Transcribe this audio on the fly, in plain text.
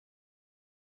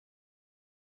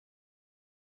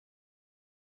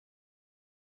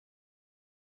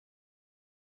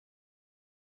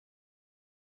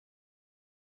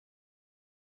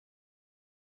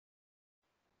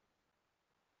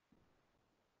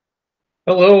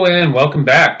Hello and welcome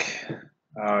back.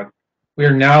 Uh, we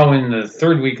are now in the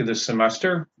third week of the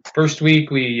semester. First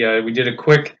week we did a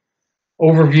quick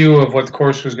overview of what the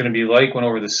course was going to be like, went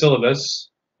over the syllabus.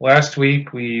 Last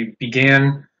week we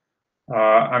began on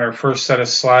our first set of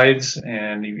slides,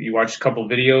 and you watched a couple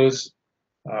videos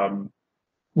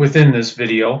within this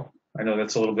video. I know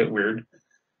that's a little bit weird.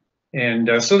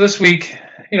 And so this week,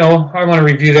 I want to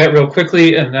review that real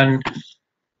quickly and then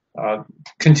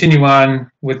continue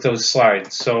on with those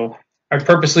slides. So I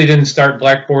purposely didn't start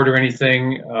Blackboard or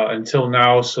anything until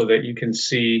now so that you can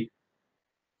see,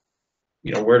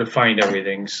 where to find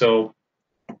everything. So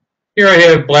here I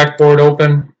have Blackboard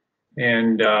open,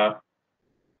 and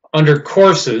under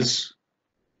courses,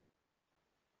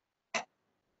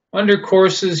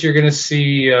 you're going to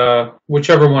see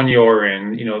whichever one you're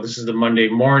in. This is the Monday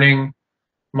morning,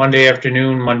 Monday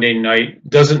afternoon, Monday night.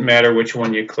 Doesn't matter which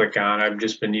one you click on. I've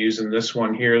just been using this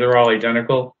one here. They're all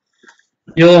identical.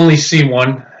 You'll only see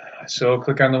one, so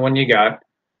click on the one you got.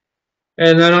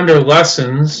 And then under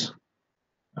lessons,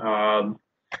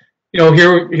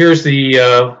 here's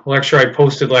the lecture I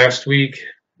posted last week,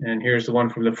 and here's the one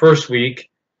from the first week.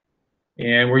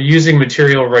 And we're using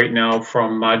material right now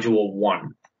from Module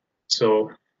 1.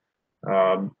 So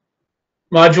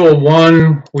Module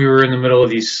 1, we were in the middle of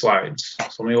these slides.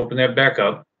 So let me open that back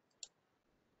up.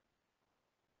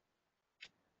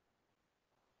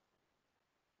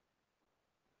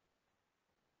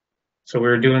 So we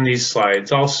were doing these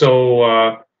slides.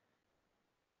 Also,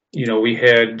 we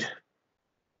had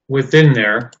within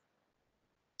there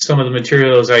some of the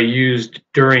materials I used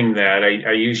during that.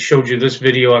 I showed you this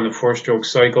video on the four-stroke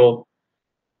cycle.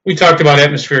 We talked about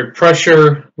atmospheric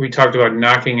pressure. We talked about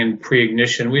knocking and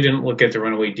pre-ignition. We didn't look at the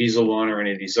runaway diesel one or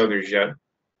any of these others yet.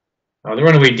 The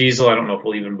runaway diesel, I don't know if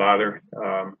we'll even bother,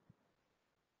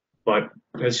 but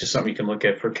that's just something you can look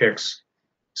at for kicks.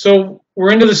 So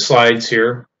we're into the slides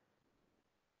here.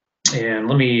 And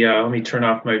let me turn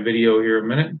off my video here a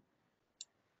minute.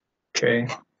 Okay.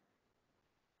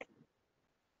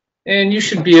 And you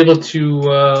should be able to,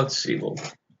 let's see, we'll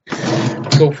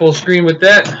go full screen with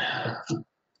that.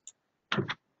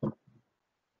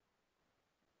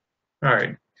 All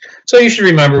right. So you should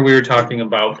remember we were talking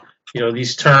about,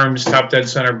 these terms, top dead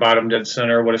center, bottom dead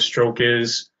center, what a stroke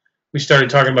is. We started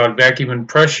talking about vacuum and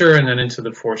pressure and then into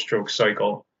the four-stroke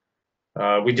cycle.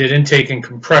 We did intake and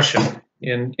compression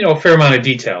in a fair amount of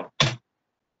detail.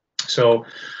 So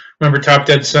remember, top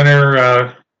dead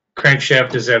center,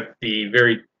 crankshaft is at the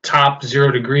very top,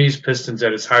 0 degrees, piston's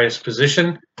at its highest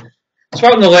position. So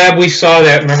out in the lab we saw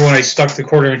that. Remember when I stuck the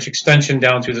 1/4-inch extension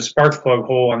down through the spark plug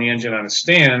hole on the engine on a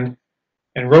stand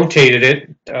and rotated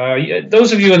it.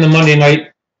 Those of you in the Monday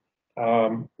night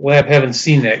lab haven't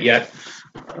seen that yet,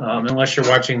 unless you're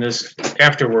watching this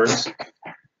afterwards.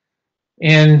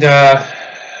 And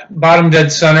bottom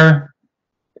dead center,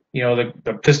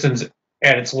 the piston's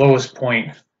at its lowest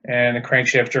point, and the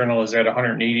crankshaft journal is at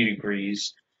 180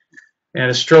 degrees. And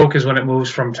a stroke is when it moves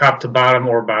from top to bottom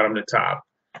or bottom to top.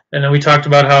 And then we talked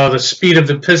about how the speed of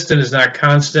the piston is not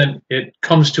constant. It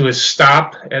comes to a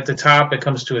stop at the top, it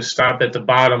comes to a stop at the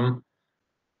bottom.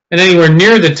 And anywhere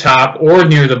near the top or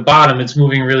near the bottom, it's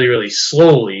moving really, really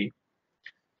slowly.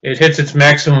 It hits its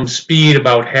maximum speed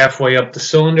about halfway up the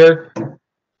cylinder.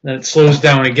 Then it slows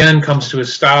down again, comes to a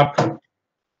stop,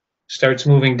 starts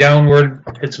moving downward,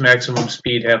 hits maximum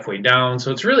speed halfway down.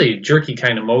 So it's really a jerky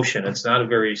kind of motion. It's not a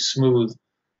very smooth,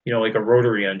 like a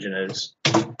rotary engine is.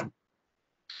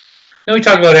 Then we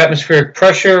talk about atmospheric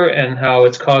pressure and how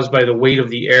it's caused by the weight of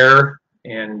the air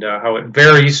and how it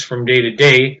varies from day to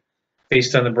day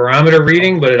based on the barometer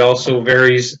reading, but it also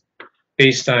varies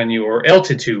based on your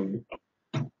altitude.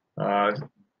 I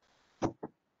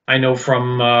know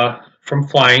from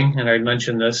flying, and I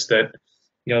mentioned this, that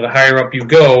the higher up you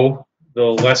go, the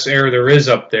less air there is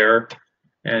up there,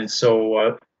 and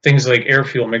so things like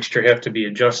air-fuel mixture have to be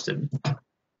adjusted.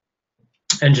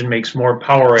 Engine makes more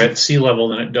power at sea level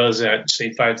than it does at,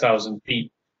 say, 5,000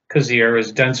 feet because the air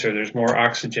is denser. There's more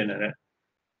oxygen in it.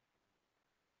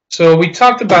 So we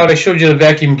talked about, I showed you the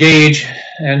vacuum gauge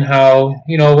and how,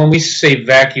 when we say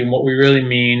vacuum, what we really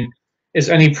mean is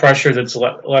any pressure that's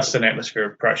less than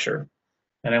atmospheric pressure.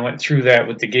 And I went through that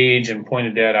with the gauge and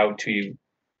pointed that out to you.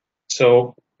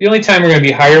 So the only time we're going to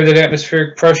be higher than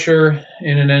atmospheric pressure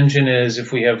in an engine is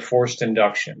if we have forced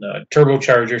induction, a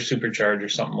turbocharger, supercharger,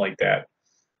 something like that.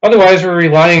 Otherwise, we're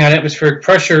relying on atmospheric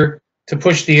pressure to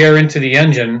push the air into the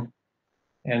engine.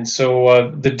 And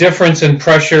so the difference in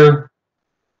pressure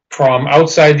from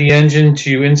outside the engine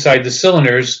to inside the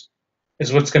cylinders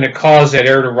is what's going to cause that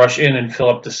air to rush in and fill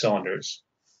up the cylinders.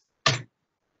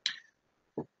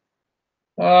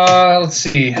 Let's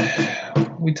see.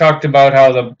 We talked about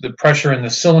how the pressure in the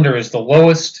cylinder is the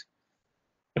lowest,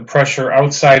 the pressure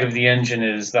outside of the engine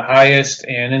is the highest,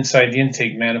 and inside the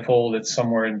intake manifold it's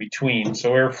somewhere in between.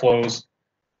 So air flows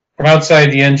from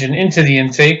outside the engine into the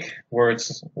intake where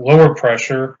it's lower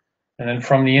pressure, and then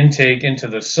from the intake into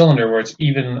the cylinder where it's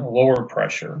even lower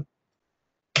pressure.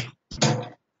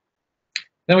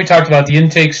 Then we talked about the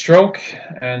intake stroke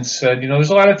and said, there's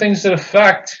a lot of things that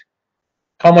affect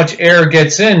how much air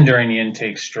gets in during the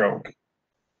intake stroke.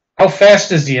 How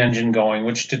fast is the engine going,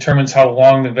 which determines how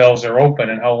long the valves are open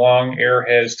and how long air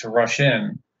has to rush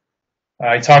in.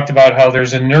 I talked about how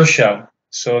there's inertia.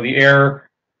 So the air,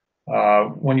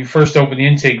 when you first open the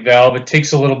intake valve, it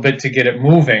takes a little bit to get it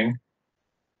moving.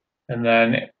 And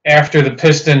then after the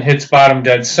piston hits bottom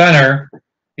dead center,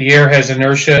 the air has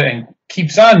inertia and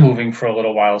keeps on moving for a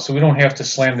little while. So we don't have to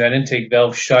slam that intake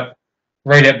valve shut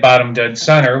right at bottom dead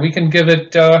center. We can give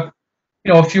it a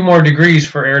few more degrees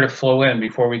for air to flow in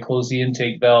before we close the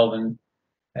intake valve.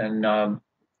 And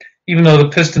even though the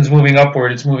piston's moving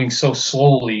upward, it's moving so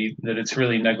slowly that it's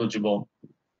really negligible.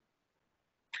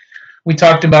 We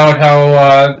talked about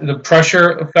how the pressure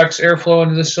affects airflow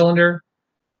into the cylinder,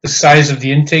 the size of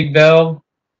the intake valve,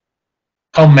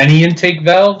 how many intake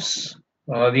valves.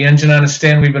 The engine on a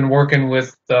stand we've been working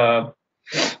with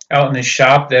out in the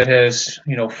shop that has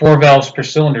 4 valves per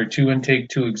cylinder, 2 intake,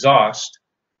 2 exhaust.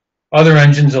 Other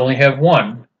engines only have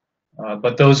 1,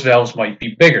 but those valves might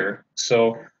be bigger.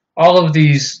 So all of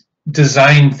these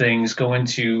design things go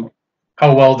into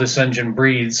how well this engine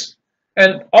breathes,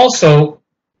 and also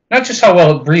not just how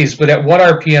well it breathes, but at what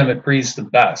RPM it breathes the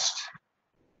best.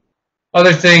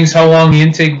 Other things, how long the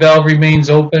intake valve remains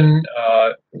open,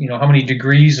 how many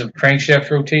degrees of crankshaft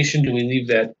rotation do we leave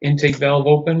that intake valve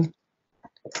open,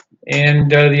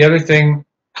 and the other thing,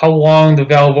 how long the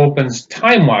valve opens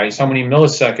time-wise, how many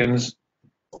milliseconds,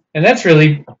 and that's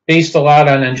really based a lot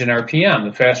on engine RPM.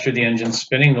 The faster the engine's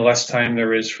spinning, the less time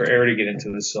there is for air to get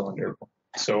into the cylinder.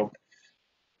 So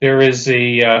there is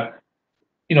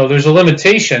there's a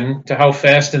limitation to how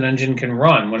fast an engine can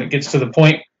run. When it gets to the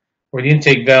point where the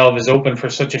intake valve is open for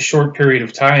such a short period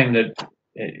of time that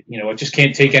it just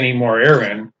can't take any more air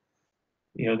in,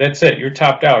 that's it. You're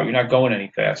topped out. You're not going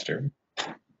any faster.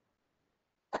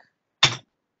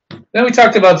 Then we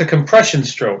talked about the compression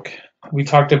stroke. We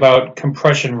talked about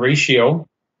compression ratio,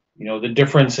 the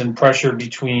difference in pressure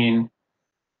between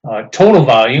total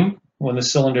volume when the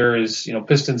cylinder is,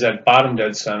 piston's at bottom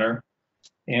dead center,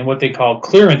 and what they call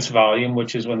clearance volume,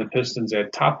 which is when the piston's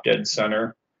at top dead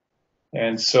center.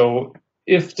 And so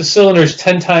if the cylinder is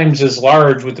 10 times as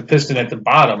large with the piston at the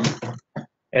bottom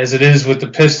as it is with the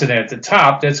piston at the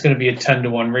top, that's going to be a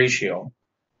 10-to-1 ratio.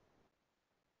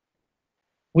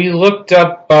 We looked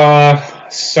up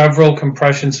several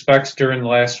compression specs during the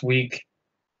last week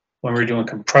when we were doing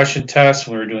compression tests,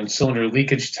 when we were doing cylinder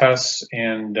leakage tests,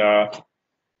 and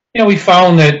we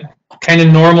found that kind of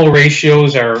normal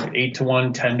ratios are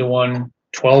 8-to-1, 10-to-1,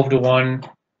 12-to-1.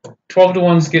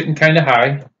 12-to-1's getting kind of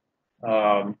high.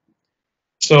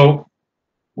 So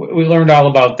we learned all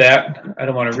about that. I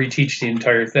don't want to reteach the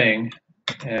entire thing.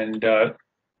 And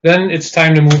then it's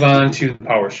time to move on to the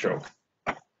power stroke.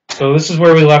 So this is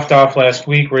where we left off last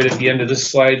week, right at the end of this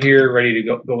slide here, ready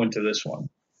to go into this one.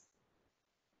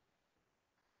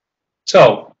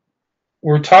 So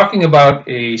we're talking about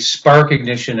a spark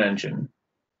ignition engine.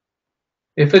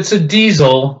 If it's a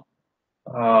diesel,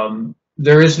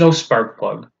 there is no spark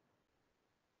plug.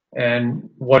 And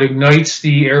what ignites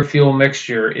the air-fuel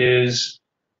mixture is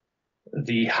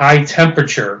the high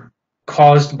temperature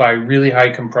caused by really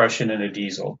high compression in a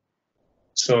diesel.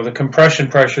 So the compression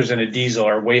pressures in a diesel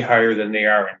are way higher than they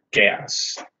are in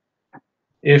gas.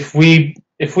 If we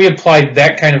applied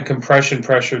that kind of compression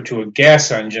pressure to a gas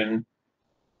engine,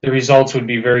 the results would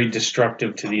be very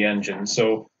destructive to the engine.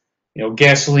 So,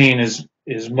 gasoline is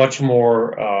much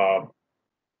more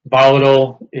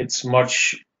volatile. It's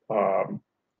much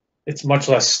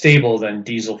less stable than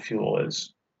diesel fuel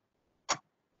is.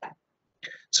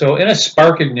 So in a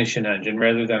spark ignition engine,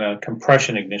 rather than a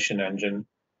compression ignition engine,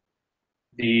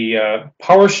 the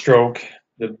power stroke,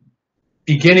 the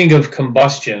beginning of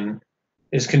combustion,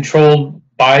 is controlled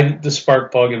by the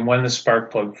spark plug and when the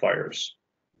spark plug fires.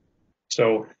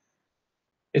 So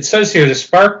it says here the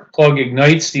spark plug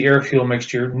ignites the air-fuel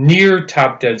mixture near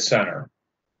top dead center.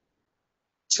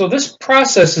 So this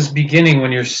process is beginning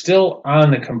when you're still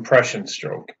on the compression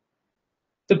stroke.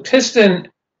 The piston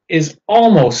is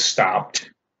almost stopped.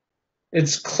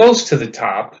 It's close to the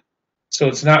top, so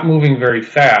it's not moving very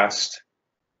fast.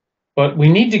 But we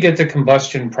need to get the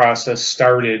combustion process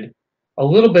started a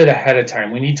little bit ahead of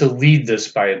time. We need to lead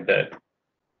this by a bit.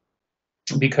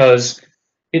 because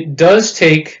it does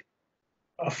take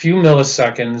a few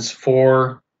milliseconds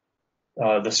for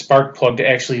the spark plug to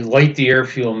actually light the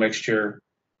air-fuel mixture,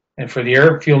 and for the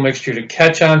air-fuel mixture to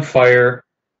catch on fire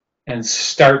and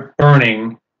start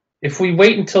burning. If we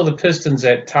wait until the piston's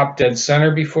at top dead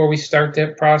center before we start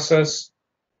that process,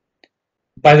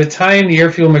 by the time the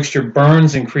air-fuel mixture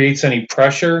burns and creates any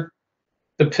pressure,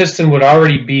 the piston would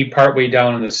already be partway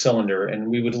down in the cylinder, and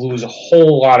we would lose a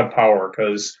whole lot of power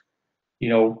because, you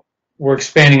know, we're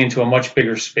expanding into a much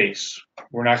bigger space.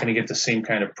 We're not going to get the same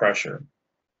kind of pressure.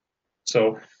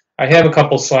 So I have a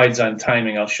couple slides on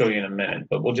timing I'll show you in a minute,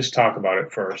 but we'll just talk about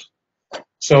it first.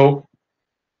 So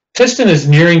piston is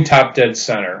nearing top dead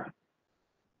center.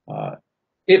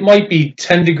 It might be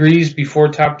 10 degrees before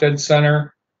top dead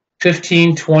center,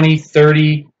 15, 20,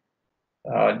 30.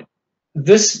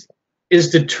 This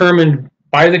is determined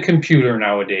by the computer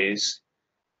nowadays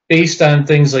based on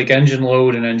things like engine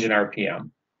load and engine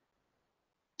RPM.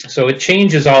 So it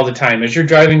changes all the time. As you're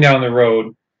driving down the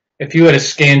road, if you had a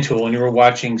scan tool and you were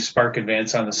watching spark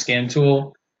advance on the scan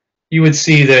tool, you would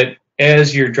see that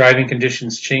as your driving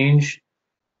conditions change,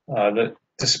 the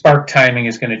spark timing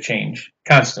is going to change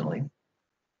constantly.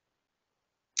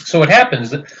 So what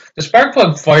happens, the spark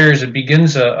plug fires, it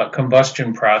begins a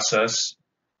combustion process.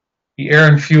 The air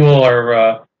and fuel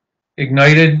are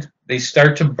ignited, they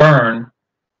start to burn,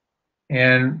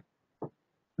 and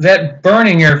that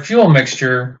burning air-fuel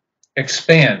mixture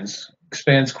expands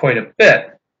quite a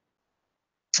bit.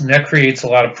 And that creates a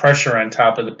lot of pressure on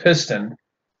top of the piston.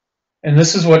 And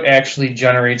this is what actually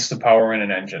generates the power in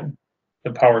an engine,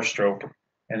 the power stroke,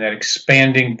 and that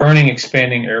expanding, burning,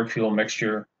 expanding air-fuel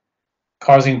mixture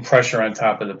causing pressure on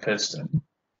top of the piston.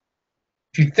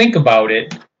 If you think about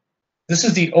it, this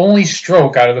is the only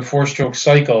stroke out of the four-stroke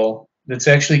cycle that's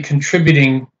actually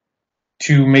contributing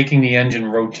to making the engine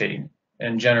rotate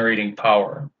and generating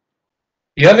power.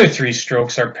 The other three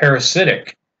strokes are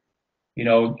parasitic. You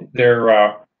know,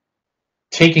 they're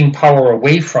taking power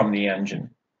away from the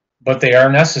engine, but they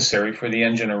are necessary for the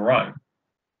engine to run.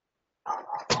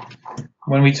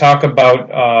 When we talk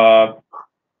about,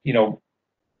 you know,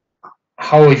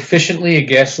 how efficiently a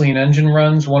gasoline engine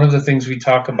runs, one of the things we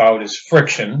talk about is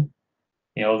friction.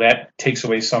 You know, that takes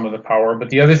away some of the power. But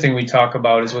the other thing we talk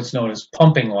about is what's known as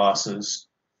pumping losses.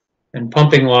 And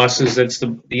pumping losses, that's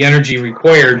the energy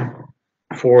required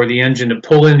for the engine to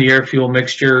pull in the air-fuel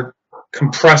mixture,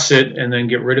 compress it, and then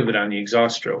get rid of it on the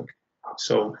exhaust stroke.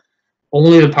 So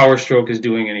only the power stroke is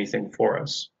doing anything for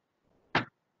us.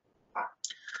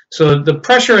 So the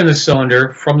pressure in the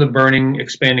cylinder from the burning,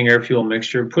 expanding air-fuel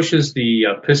mixture pushes the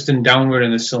piston downward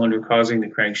in the cylinder, causing the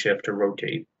crankshaft to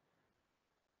rotate.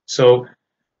 So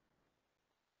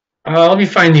let me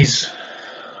find these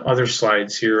other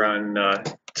slides here on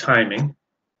timing,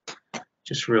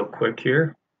 just real quick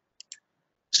here.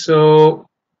 So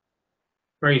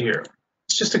right here,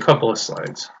 it's just a couple of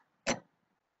slides.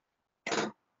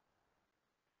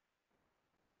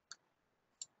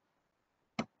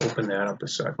 Open that up a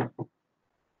second.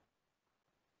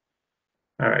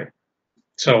 All right,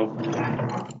 so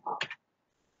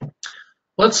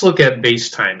let's look at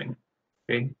base timing.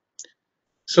 Okay,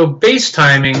 so base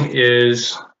timing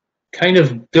is kind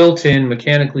of built-in,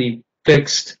 mechanically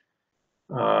fixed,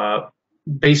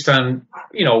 based on,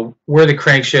 you know, where the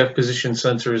crankshaft position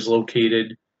sensor is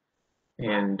located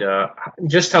and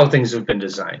just how things have been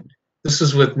designed. This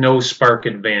is with no spark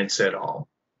advance at all,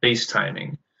 base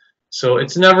timing. So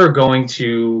it's never going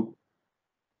to,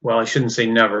 well, I shouldn't say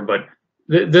never, but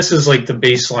this is like the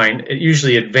baseline. It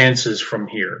usually advances from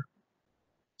here.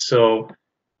 So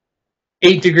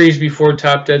 8 degrees before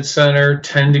top dead center,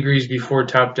 10 degrees before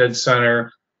top dead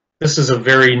center. This is a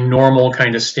very normal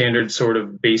kind of standard sort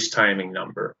of base timing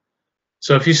number.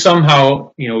 So if you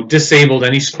somehow, you know, disabled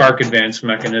any spark advance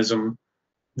mechanism,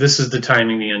 this is the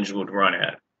timing the engine would run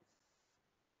at.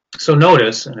 So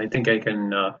notice, and I think I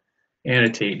can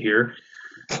annotate here.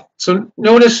 So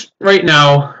notice right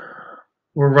now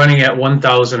we're running at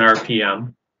 1,000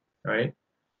 RPM, right?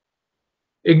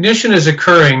 Ignition is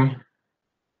occurring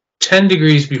 10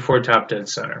 degrees before top dead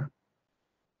center.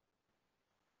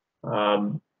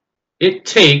 It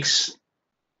takes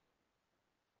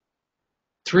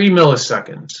 3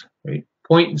 milliseconds, right?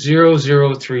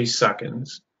 0.003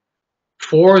 seconds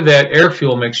for that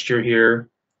air-fuel mixture here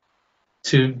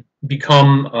to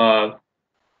become,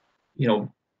 you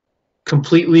know,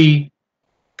 completely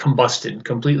combusted,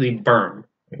 completely burned.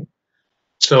 Right?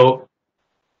 So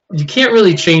you can't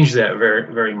really change that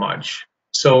very much.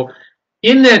 So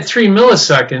in that 3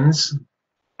 milliseconds,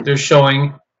 they're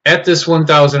showing at this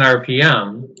 1,000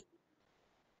 RPM,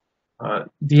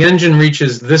 the engine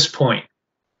reaches this point.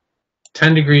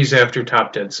 10 degrees after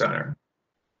top dead center.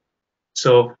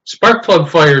 So spark plug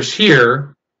fires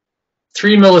here.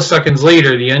 3 milliseconds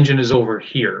later, the engine is over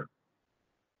here.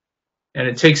 And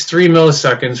it takes 3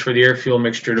 milliseconds for the air-fuel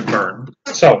mixture to burn.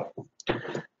 So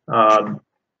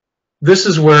this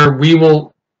is where we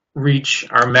will reach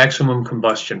our maximum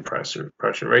combustion pressure,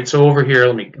 right? So over here,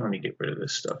 let me get rid of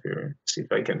this stuff here. See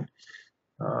if I can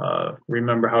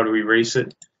remember how to erase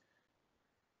it.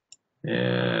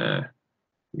 Yeah,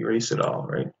 erase it all,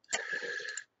 right?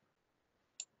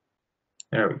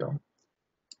 There we go.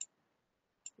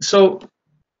 So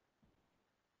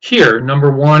here,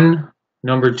 number 1,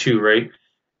 number 2, right?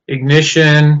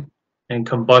 Ignition and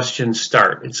combustion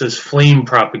start. It says flame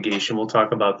propagation. We'll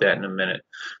talk about that in a minute.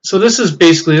 So this is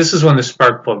when the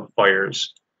spark plug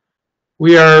fires.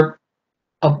 We are,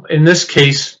 in this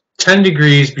case, 10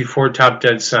 degrees before top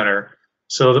dead center.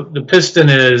 So the piston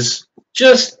is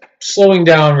just slowing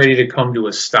down, ready to come to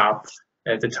a stop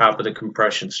at the top of the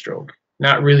compression stroke.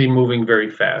 Not really moving very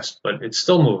fast, but it's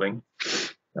still moving.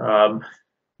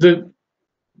 The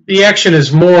action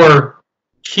is more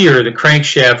here, the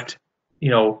crankshaft,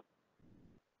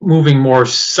 moving more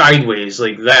sideways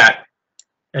like that,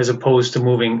 as opposed to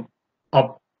moving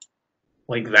up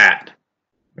like that.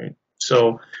 Right?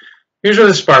 So here's where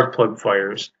the spark plug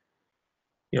fires.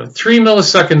 3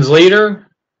 milliseconds later,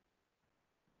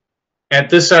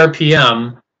 at this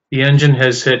RPM, the engine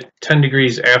has hit 10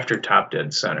 degrees after top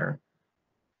dead center.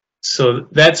 So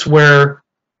that's where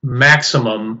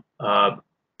maximum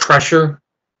pressure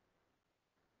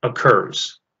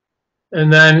occurs.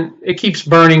 And then it keeps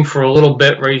burning for a little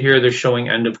bit. Right here, they're showing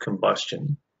end of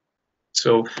combustion.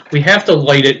 So we have to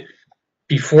light it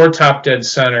before top dead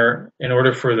center in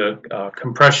order for the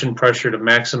compression pressure to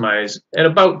maximize at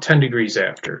about 10 degrees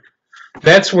after.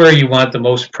 That's where you want the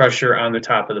most pressure on the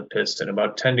top of the piston,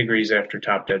 about 10 degrees after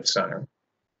top dead center.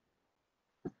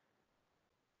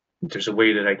 There's a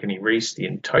way that I can erase the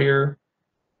entire,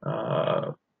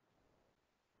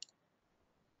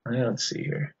 let's see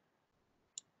here.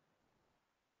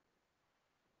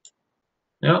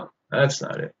 No, that's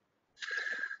not it.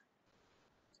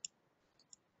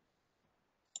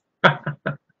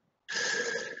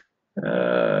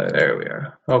 There we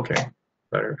are. Okay,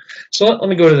 better. So let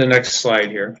me go to the next slide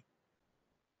here.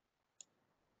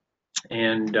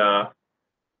 And come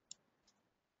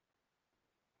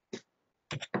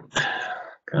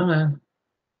on.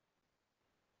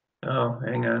 Oh,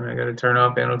 hang on. I got to turn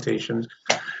off annotations.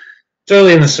 It's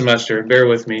early in the semester. Bear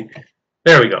with me.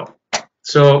 There we go.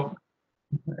 So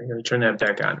I got to turn that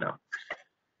back on now.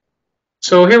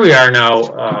 So here we are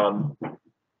now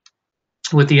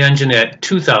with the engine at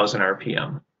 2,000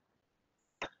 RPM.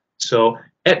 So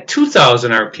at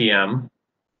 2,000 RPM,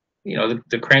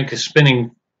 the crank is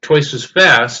spinning twice as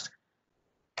fast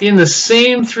in the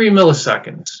same 3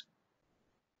 milliseconds.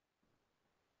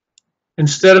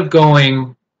 Instead of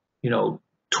going,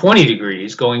 20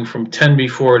 degrees, going from 10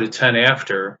 before to 10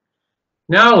 after,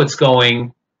 now it's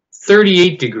going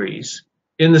 38 degrees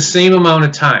in the same amount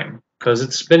of time because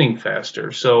it's spinning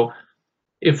faster. So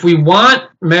if we want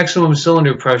maximum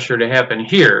cylinder pressure to happen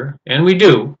here, and we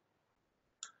do,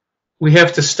 we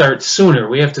have to start sooner.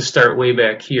 We have to start way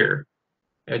back here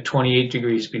at 28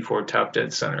 degrees before top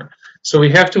dead center. So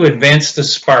we have to advance the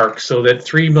spark so that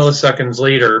 3 milliseconds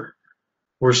later,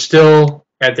 we're still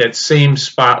at that same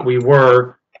spot we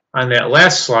were on that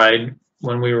last slide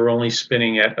when we were only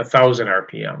spinning at 1,000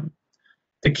 RPM.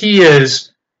 The key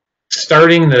is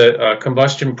starting the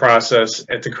combustion process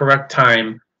at the correct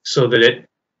time so that it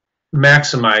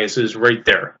maximizes right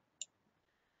there,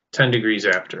 10 degrees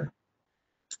after.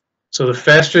 So the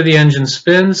faster the engine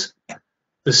spins,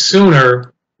 the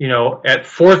sooner, at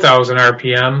 4,000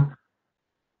 RPM,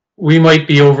 we might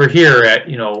be over here at,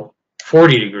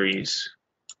 40 degrees.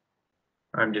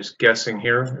 I'm just guessing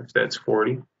here if that's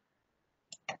 40.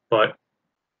 But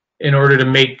in order to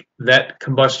make that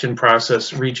combustion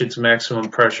process reach its maximum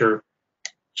pressure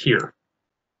here.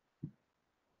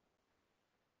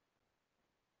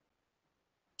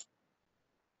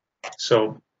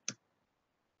 So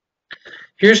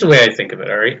here's the way I think of it,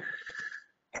 all right?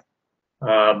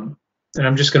 And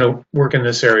I'm just going to work in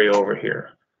this area over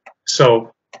here.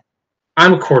 So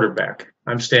I'm a quarterback.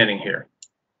 I'm standing here.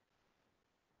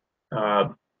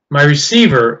 My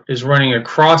receiver is running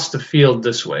across the field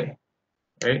this way,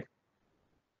 right?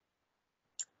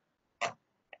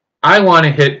 I want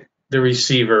to hit the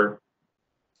receiver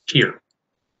here.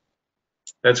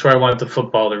 That's where I want the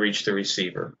football to reach the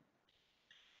receiver.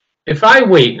 If I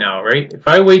wait now, right? If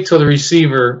I wait till the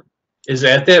receiver is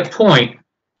at that point,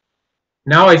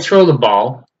 now I throw the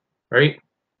ball, right?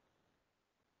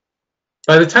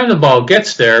 By the time the ball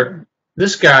gets there,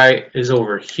 This guy is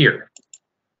over here.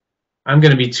 I'm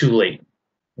going to be too late.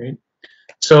 Right?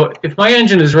 So if my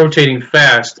engine is rotating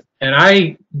fast and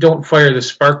I don't fire the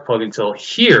spark plug until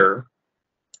here,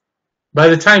 by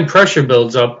the time pressure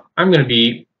builds up, I'm going to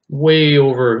be way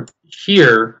over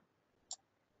here.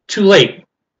 Too late.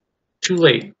 Too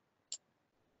late.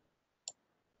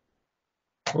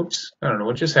 Whoops. I don't know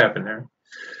what just happened there.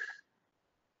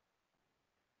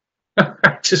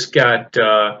 I just got,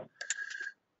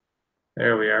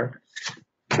 there we are.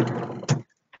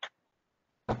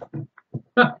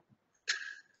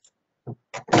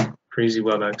 Crazy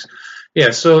WebEx.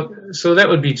 Yeah, so that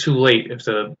would be too late if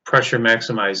the pressure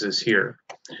maximizes here.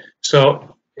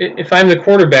 So if I'm the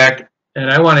quarterback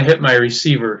and I want to hit my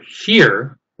receiver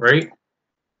here, right,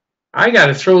 I got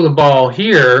to throw the ball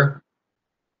here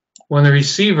when the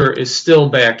receiver is still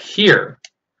back here.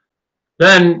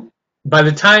 Then by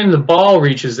the time the ball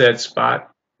reaches that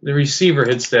spot, the receiver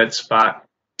hits that spot,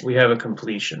 we have a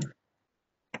completion.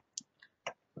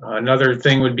 Another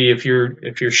thing would be if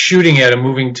you're shooting at a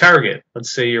moving target.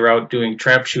 Let's say you're out doing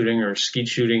trap shooting or skeet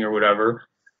shooting or whatever.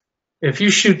 If you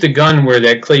shoot the gun where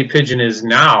that clay pigeon is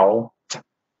now,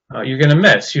 you're going to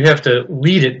miss. You have to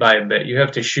lead it by a bit. You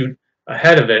have to shoot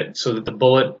ahead of it so that the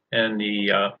bullet and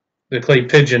the clay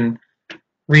pigeon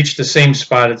reach the same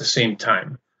spot at the same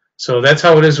time. So that's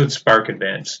how it is with spark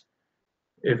advance.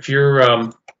 If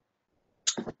you're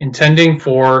intending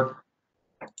for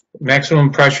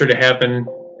maximum pressure to happen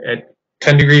at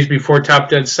 10 degrees before top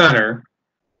dead center,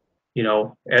 you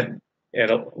know, at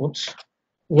a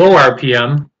low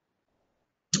RPM,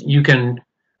 you can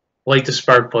light the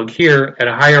spark plug here. At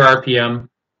a higher RPM,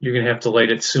 you're going to have to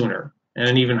light it sooner. And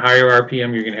an even higher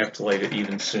RPM, you're going to have to light it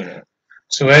even sooner.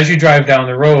 So as you drive down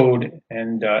the road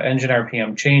and engine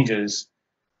RPM changes,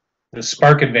 the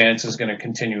spark advance is going to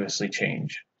continuously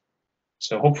change.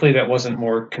 So hopefully that wasn't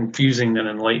more confusing than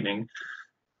enlightening.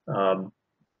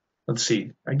 Let's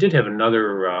see. I did have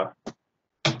another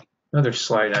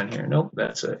slide on here. Nope,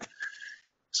 that's it.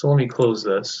 So let me close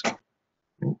this.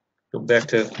 Go back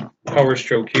to power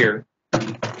stroke here.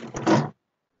 All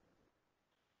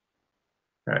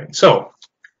right. So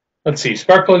let's see.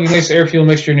 Spark plug ignites air fuel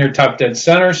mixture near top dead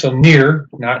center. So near,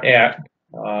 not at.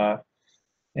 And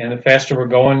the faster we're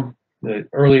going, the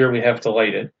earlier we have to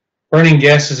light it. Burning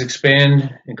gases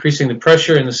expand, increasing the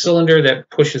pressure in the cylinder. That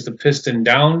pushes the piston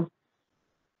down.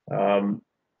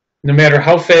 No matter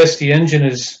how fast the engine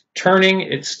is turning,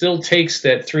 it still takes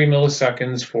that 3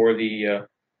 milliseconds for the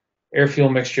air fuel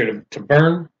mixture to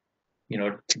burn, you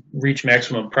know, to reach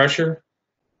maximum pressure.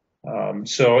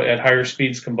 So at higher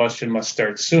speeds, combustion must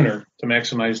start sooner to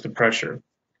maximize the pressure.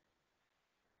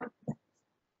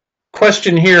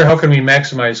 Question here, how can we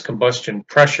maximize combustion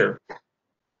pressure?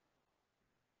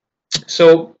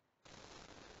 So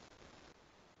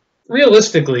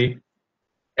realistically,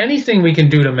 anything we can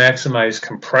do to maximize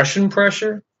compression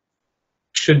pressure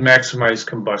should maximize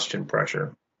combustion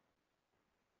pressure.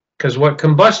 Because what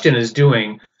combustion is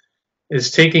doing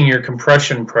is taking your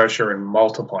compression pressure and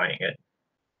multiplying it.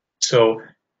 So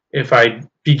if I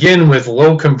begin with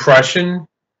low compression,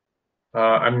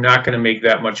 I'm not going to make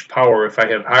that much power. If I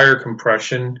have higher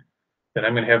compression, then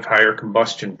I'm going to have higher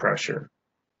combustion pressure.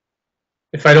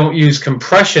 If I don't use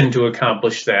compression to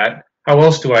accomplish that, how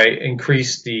else do I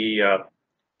increase the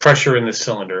pressure in the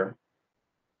cylinder?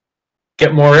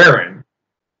 Get more air in.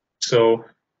 So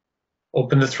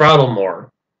open the throttle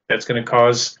more. That's going to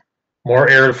cause more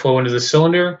air to flow into the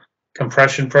cylinder.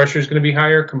 Compression pressure is going to be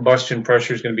higher. Combustion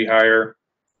pressure is going to be higher.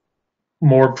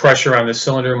 More pressure on the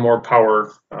cylinder, more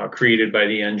power created by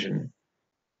the engine.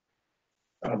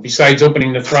 Besides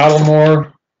opening the throttle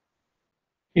more,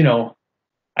 you know,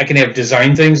 I can have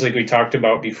design things like we talked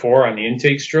about before on the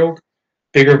intake stroke.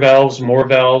 Bigger valves, more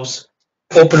valves,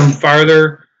 open them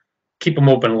farther, keep them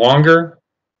open longer.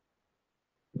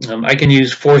 I can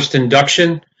use forced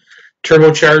induction,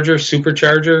 turbocharger,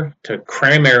 supercharger to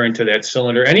cram air into that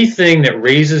cylinder. Anything that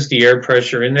raises the air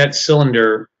pressure in that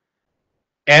cylinder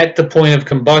at the point of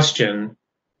combustion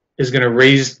is going to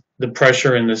raise the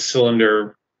pressure in the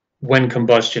cylinder when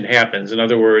combustion happens. In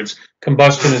other words,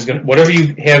 combustion is going to, whatever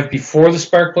you have before the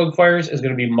spark plug fires is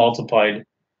going to be multiplied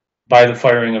by the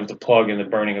firing of the plug and the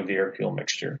burning of the air fuel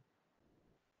mixture.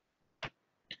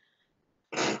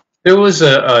 There was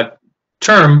a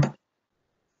term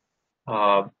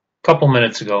a couple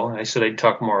minutes ago, and I said I'd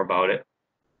talk more about it.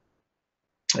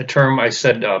 A term I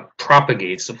said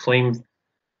propagates. The flame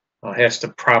has to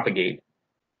propagate.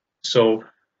 So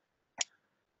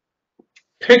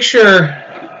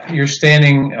picture you're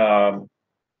standing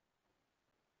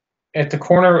at the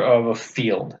corner of a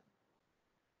field,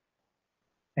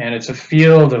 and it's a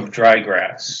field of dry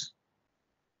grass.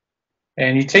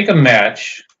 And you take a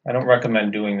match. I don't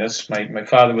recommend doing this. My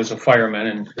father was a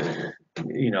fireman,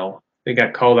 and they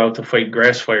got called out to fight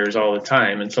grass fires all the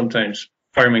time, and sometimes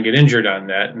firemen get injured on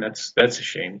that, and that's a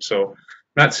shame. So I'm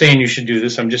not saying you should do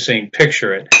this. I'm just saying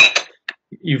picture it.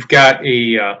 You've got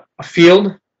a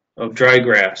field of dry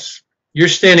grass. You're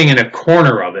standing in a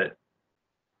corner of it.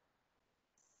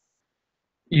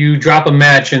 You drop a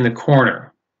match in the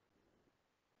corner.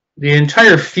 The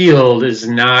entire field is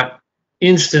not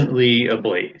instantly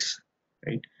ablaze.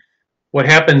 Right? What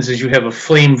happens is you have a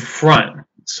flame front.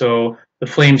 So the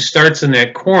flame starts in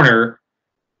that corner,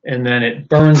 and then it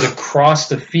burns across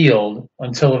the field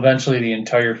until eventually the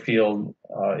entire field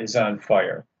is on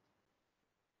fire.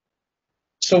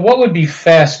 So what would be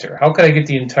faster? How could I get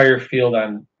the entire field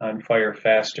on fire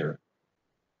faster?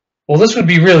 Well, this would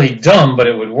be really dumb, but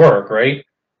it would work, right?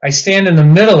 I stand in the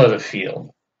middle of the field.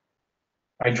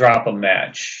 I drop a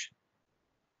match.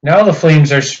 Now the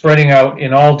flames are spreading out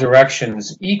in all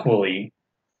directions equally,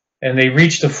 and they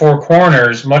reach the four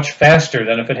corners much faster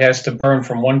than if it has to burn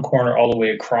from one corner all the way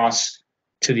across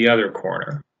to the other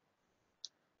corner.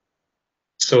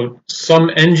 So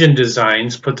some engine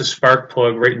designs put the spark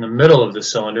plug right in the middle of the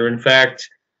cylinder. In fact,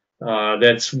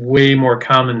 that's way more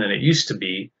common than it used to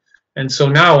be. And so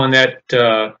now in that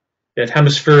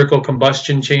hemispherical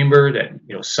combustion chamber, that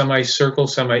semicircle,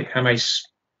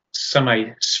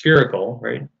 semi-spherical,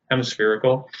 right?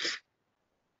 Hemispherical.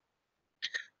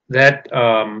 That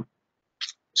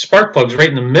spark plug's right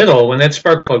in the middle. When that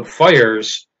spark plug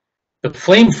fires, the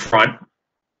flame front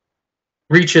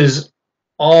reaches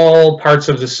all parts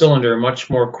of the cylinder much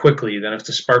more quickly than if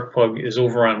the spark plug is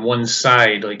over on one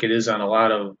side, like it is on a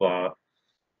lot of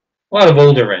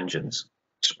older engines.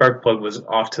 Spark plug was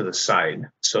off to the side.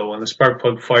 So when the spark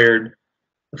plug fired,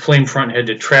 the flame front had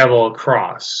to travel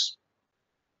across.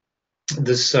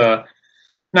 This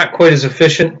not quite as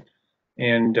efficient,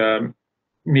 and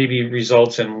maybe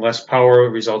results in less power,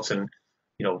 results in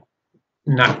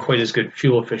not quite as good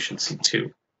fuel efficiency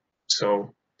too.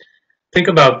 So think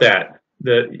about that.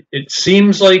 It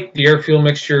seems like the air-fuel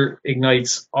mixture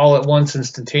ignites all at once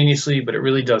instantaneously, but it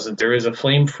really doesn't. There is a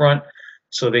flame front,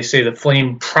 so they say the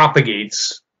flame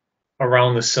propagates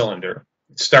around the cylinder.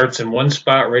 It starts in one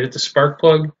spot right at the spark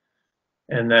plug,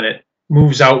 and then it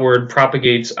moves outward,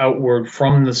 propagates outward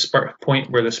from the point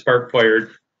where the spark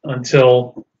fired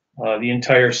until the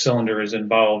entire cylinder is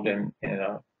involved in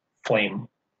a flame.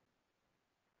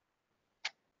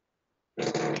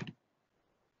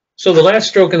 So the last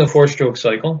stroke in the four-stroke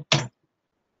cycle,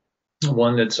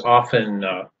 one that's often,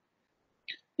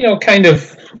 kind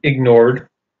of ignored,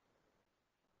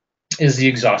 is the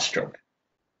exhaust stroke.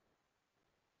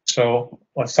 So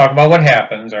let's talk about what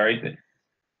happens, all right?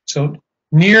 So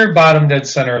near bottom dead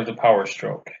center of the power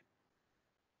stroke,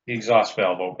 the exhaust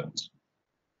valve opens.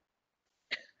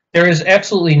 There is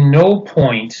absolutely no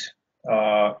point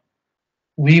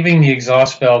leaving the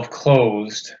exhaust valve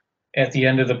closed at the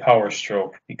end of the power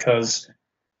stroke, because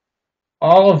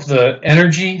all of the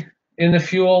energy in the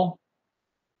fuel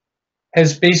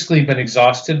has basically been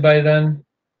exhausted by then.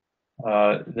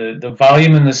 The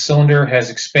volume in the cylinder has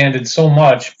expanded so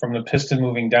much from the piston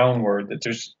moving downward that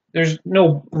there's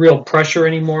no real pressure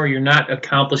anymore. You're not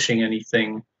accomplishing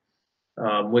anything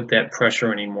with that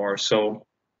pressure anymore. So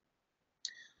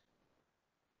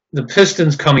the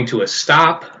piston's coming to a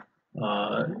stop.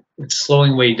 It's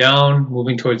slowing way down,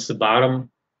 moving towards the bottom.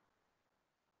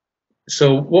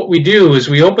 So what we do is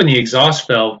we open the exhaust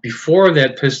valve before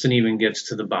that piston even gets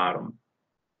to the bottom.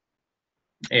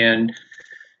 And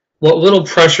what little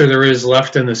pressure there is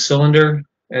left in the cylinder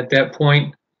at that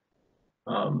point,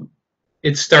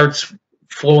 it starts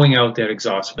flowing out that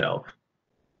exhaust valve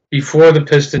before the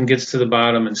piston gets to the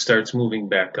bottom and starts moving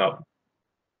back up.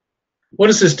 What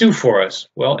does this do for us?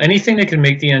 Well, anything that can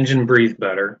make the engine breathe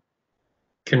better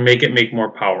can make it make more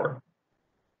power.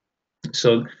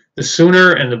 So the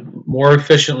sooner and the more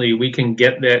efficiently we can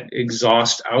get that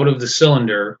exhaust out of the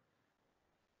cylinder,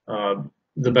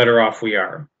 the better off we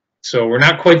are. So we're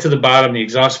not quite to the bottom. The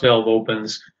exhaust valve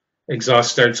opens,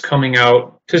 exhaust starts coming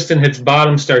out, piston hits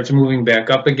bottom, starts moving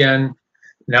back up again.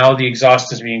 Now the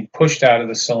exhaust is being pushed out of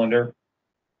the cylinder.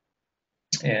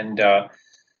 And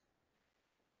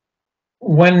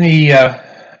when the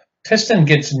piston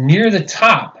gets near the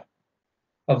top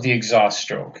of the exhaust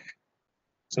stroke,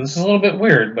 so this is a little bit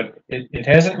weird, but it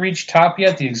hasn't reached top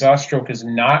yet. The exhaust stroke is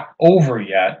not over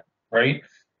yet, right?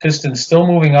 Piston's still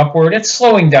moving upward. It's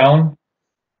slowing down.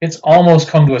 It's almost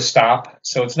come to a stop,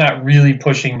 so it's not really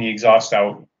pushing the exhaust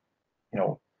out,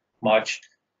 much.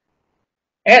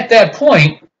 At that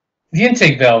point, the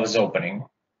intake valve is opening.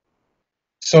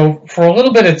 So for a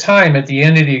little bit of time at the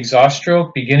end of the exhaust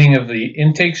stroke, beginning of the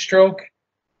intake stroke,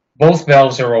 both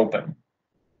valves are open.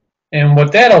 And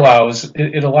what that allows,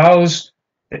 it allows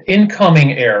the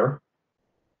incoming air,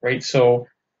 right? So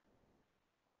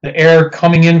the air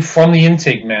coming in from the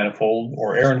intake manifold,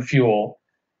 or air and fuel,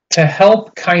 to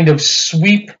help kind of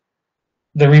sweep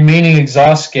the remaining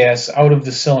exhaust gas out of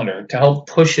the cylinder, to help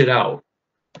push it out.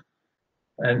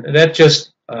 And that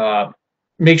just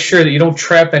makes sure that you don't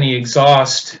trap any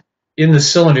exhaust in the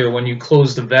cylinder when you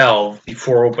close the valve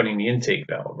before opening the intake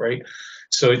valve, right?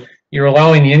 So you're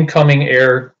allowing the incoming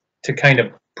air to kind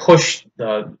of push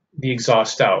the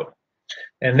exhaust out.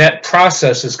 And that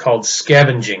process is called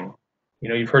scavenging. You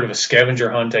know, you've heard of a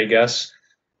scavenger hunt, I guess.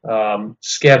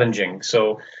 Scavenging.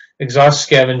 So exhaust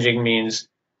scavenging means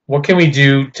what can we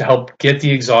do to help get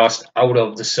the exhaust out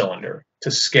of the cylinder, to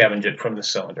scavenge it from the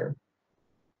cylinder.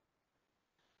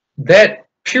 That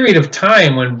period of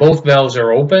time when both valves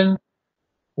are open,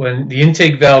 when the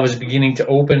intake valve is beginning to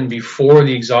open before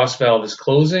the exhaust valve is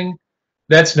closing,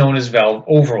 that's known as valve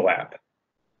overlap.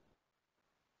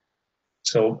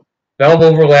 So valve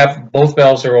overlap, both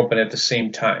valves are open at the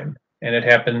same time, and it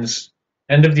happens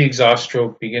end of the exhaust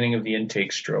stroke, beginning of the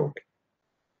intake stroke.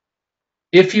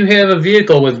 If you have a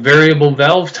vehicle with variable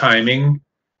valve timing,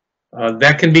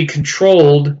 that can be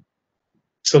controlled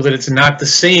so that it's not the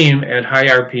same at high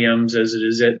RPMs as it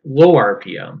is at low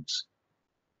RPMs.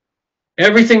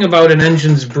 Everything about an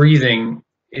engine's breathing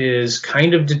is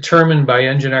kind of determined by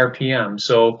engine RPM.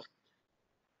 So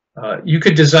you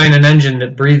could design an engine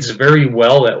that breathes very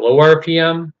well at low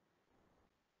RPM,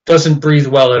 doesn't breathe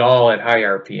well at all at high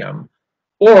RPM.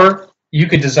 Or you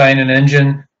could design an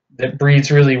engine that breathes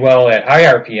really well at high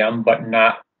RPM, but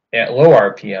not at low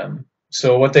RPM.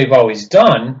 So what they've always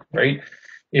done, right,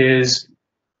 is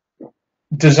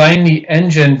design the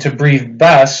engine to breathe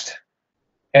best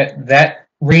at that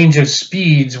range of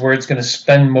speeds where it's going to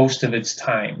spend most of its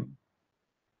time.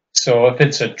 So if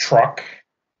it's a truck,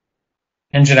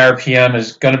 engine RPM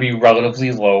is going to be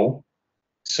relatively low.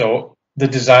 So the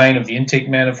design of the intake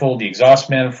manifold, the exhaust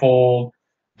manifold,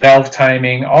 valve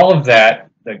timing, all of that,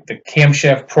 the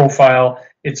camshaft profile,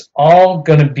 it's all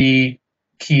going to be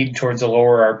keyed towards a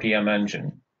lower RPM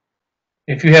engine.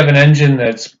 If you have an engine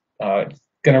that's going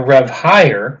to rev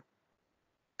higher,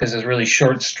 because it's really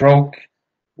short stroke,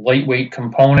 lightweight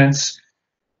components,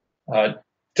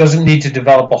 doesn't need to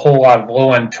develop a whole lot of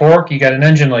low-end torque, you got an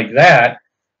engine like that,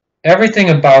 everything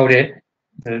about it,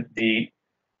 the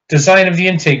design of the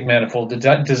intake manifold,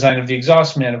 the design of the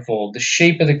exhaust manifold, the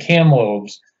shape of the cam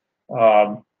lobes,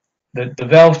 the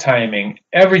valve timing,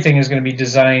 everything is going to be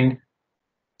designed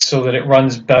so that it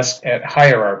runs best at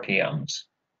higher RPMs.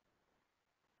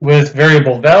 With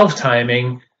variable valve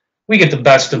timing, we get the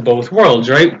best of both worlds,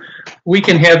 right? We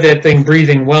can have that thing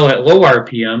breathing well at low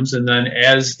RPMs, and then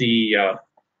as the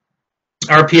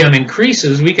RPM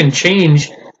increases, we can change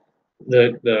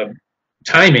the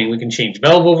timing. We can change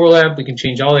valve overlap, we can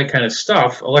change all that kind of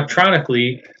stuff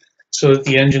electronically so that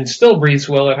the engine still breathes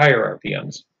well at higher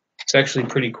RPMs. It's actually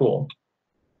pretty cool.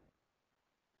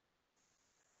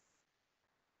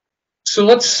 So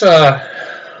let's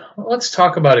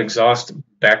talk about exhaust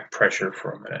back pressure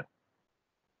for a minute.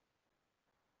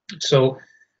 So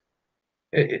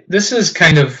this is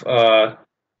kind of a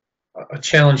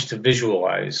challenge to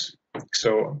visualize.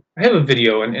 So I have a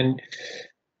video, and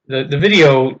the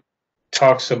video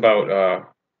talks about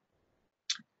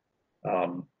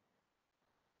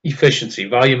efficiency,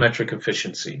 volumetric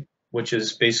efficiency, which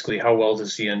is basically how well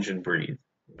does the engine breathe.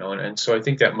 You know, and so I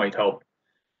think that might help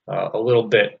a little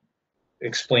bit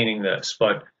explaining this.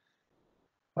 But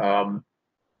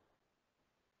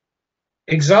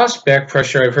exhaust back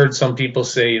pressure, I've heard some people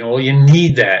say, you know, well, you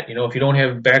need that. You know, if you don't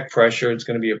have back pressure, it's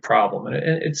going to be a problem. And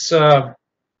it's, I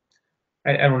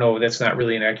don't know, that's not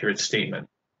really an accurate statement.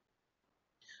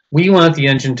 We want the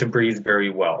engine to breathe very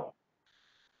well.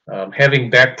 Having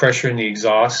back pressure in the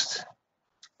exhaust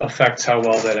affects how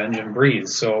well that engine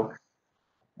breathes. So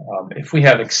if we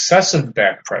have excessive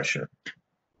back pressure,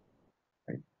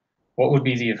 right, what would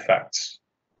be the effects?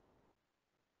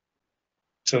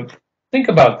 So think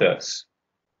about this.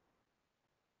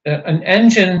 An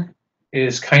engine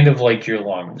is kind of like your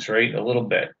lungs, right? A little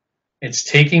bit. It's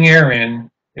taking air in,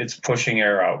 it's pushing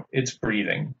air out, it's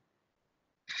breathing.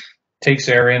 Takes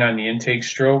air in on the intake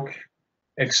stroke,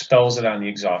 expels it on the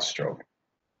exhaust stroke.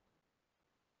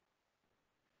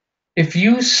 If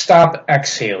you stop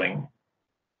exhaling,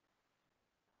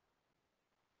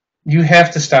 you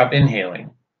have to stop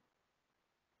inhaling.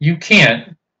 You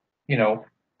can't, you know,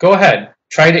 go ahead,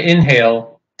 try to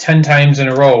inhale 10 times in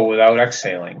a row without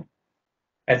exhaling.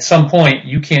 At some point,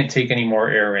 you can't take any more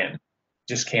air in.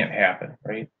 Just can't happen,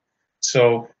 right?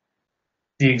 So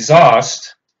the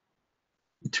exhaust,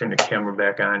 turn the camera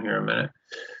back on here a minute.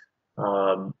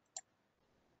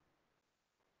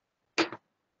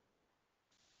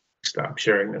 Stop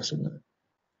sharing this a minute.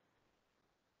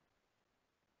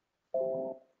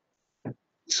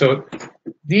 So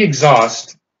the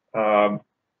exhaust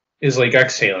is like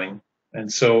exhaling, and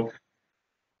so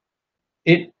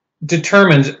it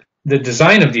determines the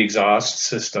design of the exhaust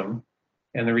system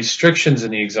and the restrictions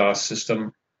in the exhaust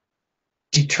system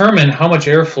determine how much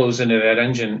air flows into that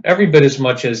engine every bit as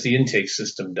much as the intake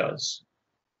system does.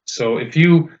 So if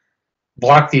you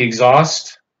block the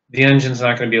exhaust, the engine's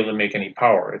not going to be able to make any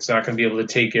power. It's not going to be able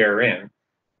to take air in.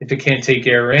 If it can't take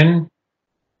air in,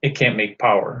 it can't make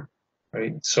power,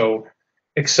 right? So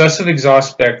excessive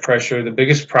exhaust back pressure, the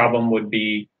biggest problem would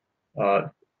be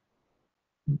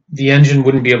the engine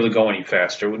wouldn't be able to go any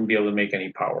faster, wouldn't be able to make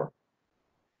any power.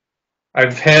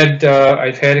 I've had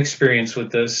experience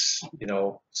with this,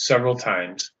 several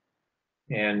times,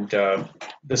 and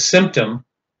the symptom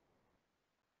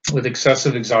with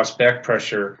excessive exhaust back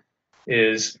pressure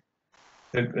is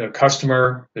the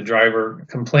customer, the driver,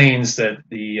 complains that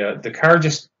the car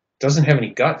just doesn't have any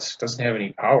guts, doesn't have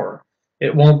any power.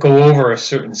 It won't go over a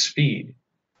certain speed.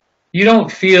 You don't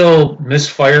feel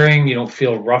misfiring, you don't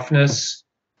feel roughness.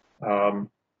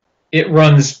 It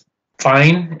runs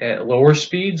fine at lower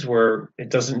speeds where it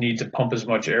doesn't need to pump as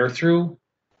much air through,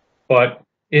 but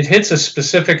it hits a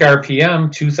specific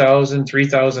RPM, 2,000,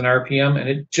 3,000 RPM, and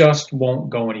it just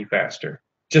won't go any faster.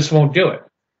 Just won't do it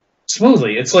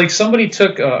smoothly. It's like somebody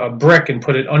took a brick and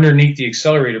put it underneath the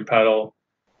accelerator pedal,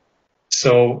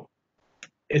 so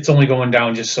it's only going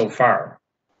down just so far.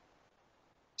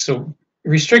 So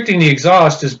restricting the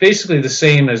exhaust is basically the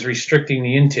same as restricting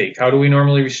the intake. How do we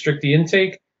normally restrict the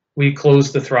intake? We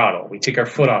close the throttle. We take our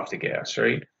foot off the gas,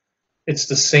 right? It's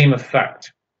the same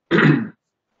effect. And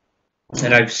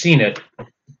I've seen it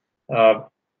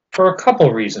for a couple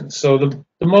of reasons. So the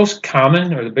most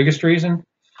common, or the biggest reason,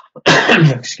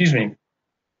 excuse me,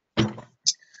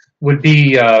 would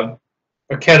be a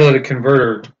catalytic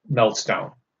converter melts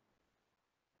down.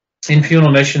 In fuel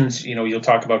emissions, you'll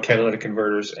talk about catalytic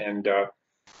converters, and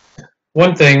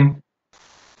one thing,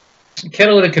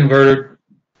 catalytic converter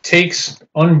takes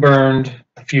unburned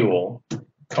fuel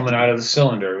coming out of the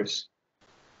cylinders,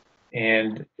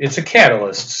 and it's a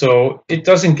catalyst, so it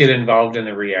doesn't get involved in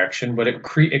the reaction, but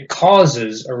it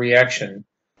causes a reaction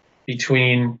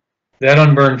between that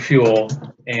unburned fuel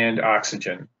and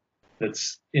oxygen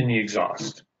that's in the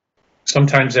exhaust.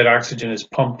 Sometimes that oxygen is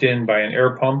pumped in by an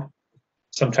air pump.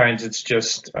 Sometimes it's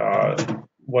just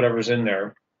whatever's in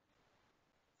there.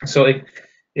 So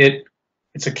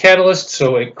it's a catalyst,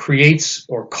 so it creates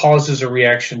or causes a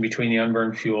reaction between the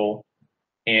unburned fuel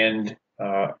and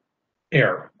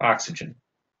air, oxygen.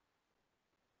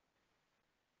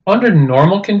 Under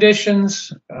normal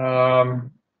conditions,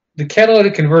 the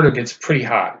catalytic converter gets pretty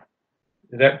hot.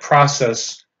 That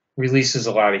process releases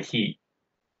a lot of heat.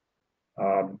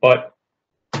 But,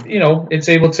 it's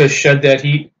able to shed that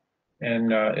heat,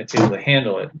 and it's able to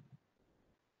handle it.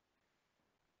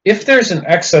 If there's an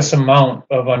excess amount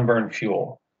of unburned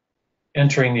fuel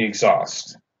entering the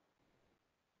exhaust,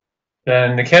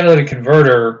 then the catalytic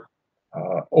converter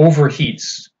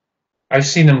overheats. I've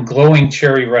seen them glowing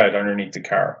cherry red underneath the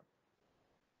car.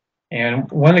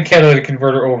 And when the catalytic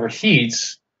converter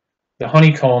overheats, the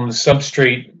honeycomb, the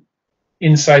substrate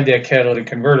inside that catalytic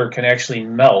converter, can actually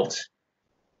melt.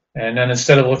 And then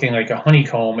instead of looking like a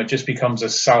honeycomb, it just becomes a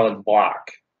solid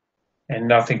block, and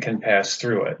nothing can pass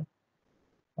through it.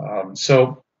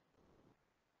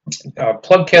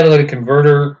 Plug catalytic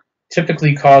converter,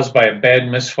 typically caused by a bad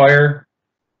misfire.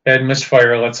 Bad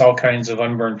misfire lets all kinds of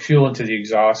unburned fuel into the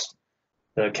exhaust.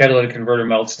 The catalytic converter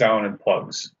melts down and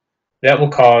plugs. That will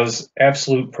cause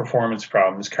absolute performance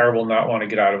problems. Car will not want to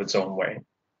get out of its own way.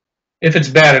 If it's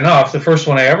bad enough, the first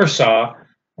one I ever saw,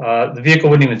 the vehicle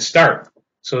wouldn't even start.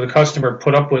 So the customer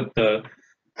put up with the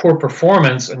poor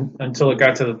performance until it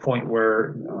got to the point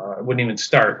where it wouldn't even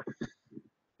start.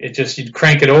 You'd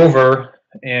crank it over,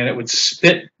 and it would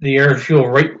spit the air and fuel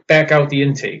right back out the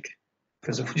intake,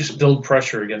 because it would just build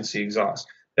pressure against the exhaust.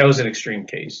 That was an extreme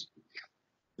case.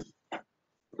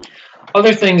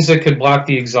 Other things that could block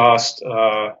the exhaust,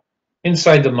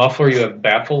 inside the muffler you have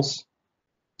baffles,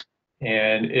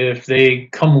 and if they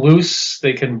come loose,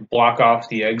 they can block off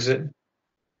the exit.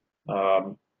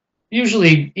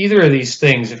 Usually either of these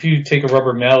things, if you take a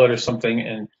rubber mallet or something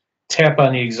and tap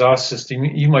on the exhaust system,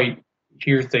 you might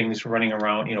hear things running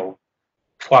around,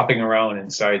 flopping around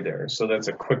inside there. So that's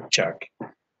a quick check.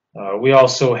 We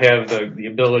also have the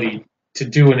ability to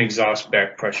do an exhaust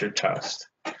back pressure test.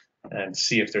 and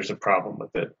see if there's a problem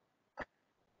with it.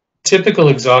 Typical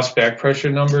exhaust back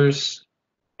pressure numbers,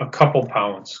 a couple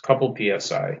pounds, couple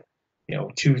PSI,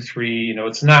 2, 3,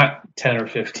 it's not 10 or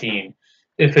 15.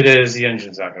 If it is, the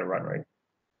engine's not going to run right.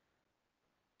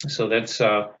 So that's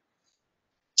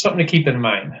something to keep in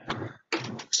mind.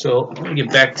 So let me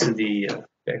get back to the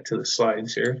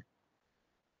slides here.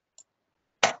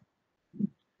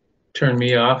 Turn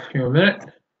me off here a minute.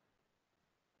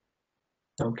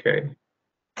 Okay.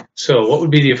 So what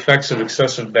would be the effects of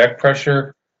excessive back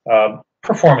pressure?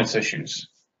 Performance issues,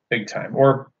 big time.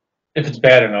 Or if it's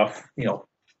bad enough,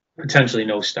 potentially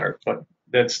no start, but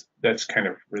that's kind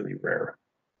of really rare.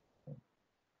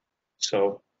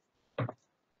 So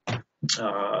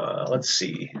let's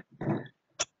see.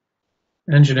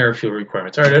 Engine air fuel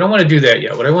requirements. All right, I don't want to do that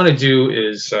yet. What I want to do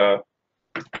is I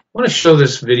want to show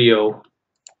this video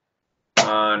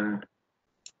on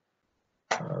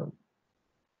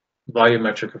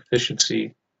volumetric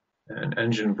efficiency and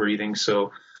engine breathing.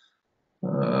 So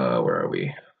where are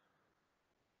we?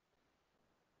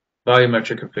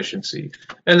 Volumetric efficiency.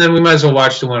 And then we might as well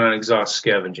watch the one on exhaust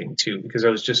scavenging too, because I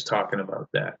was just talking about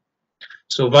that.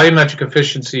 So volumetric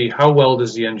efficiency, how well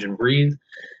does the engine breathe?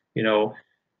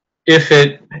 If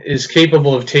it is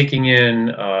capable of taking in,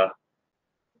 a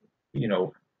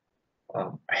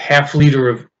half liter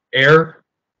of air,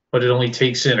 but it only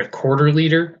takes in a quarter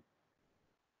liter,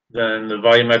 then the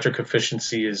volumetric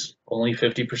efficiency is only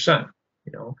 50%.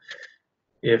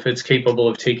 If it's capable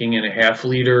of taking in a half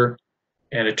liter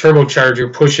and a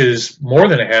turbocharger pushes more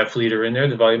than a half liter in there,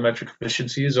 the volumetric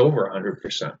efficiency is over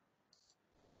 100%.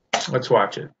 Let's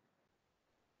watch it.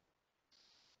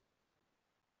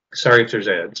 Sorry if there's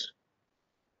ads.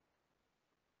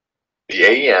 The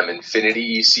AEM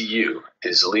Infinity ECU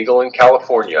is legal in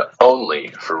California only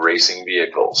for racing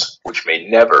vehicles, which may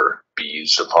never be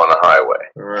used upon a highway.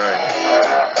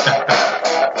 Right.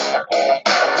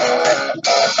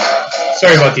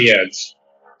 Sorry about the ads.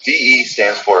 VE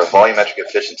stands for volumetric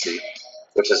efficiency,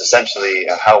 which is essentially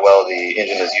how well the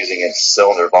engine is using its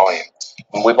cylinder volume.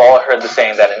 We've all heard the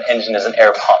saying that an engine is an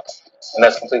air pump, and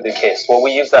that's completely the case. What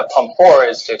we use that pump for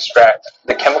is to extract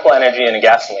the chemical energy in a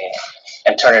gasoline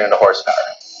and turn it into horsepower.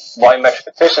 Volumetric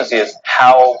efficiency is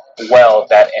how well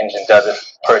that engine does it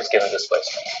per its given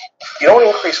displacement. You don't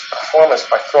increase performance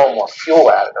by throwing more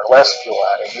fuel at it or less fuel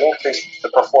at it. You increase the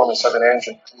performance of an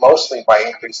engine mostly by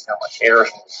increasing how much air is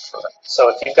moving through it. So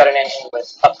if you've got an engine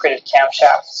with upgraded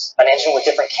camshafts, an engine with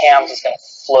different cams is going to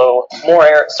flow more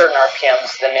air at certain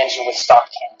RPMs than an engine with stock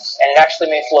cams. And it actually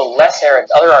may flow less air at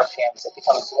other RPMs. It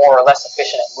becomes more or less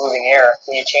efficient at moving air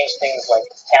when you change things like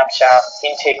camshaft,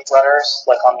 intake runners,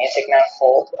 like on the intake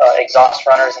manifold, exhaust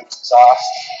runners and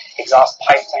exhaust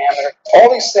pipe diameter.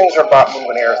 All these things are about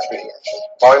moving air through the engine.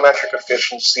 Volumetric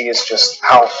efficiency is just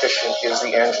how efficient is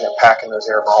the engine at packing those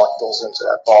air molecules into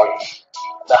that volume.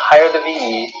 The higher the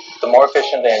VE, the more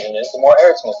efficient the engine is, the more air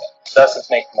it's moving. Thus, it's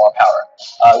making more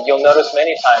power. You'll notice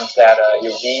many times that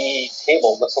your VE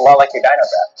cable looks a lot like your dyno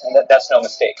graph, and that's no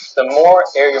mistake. The more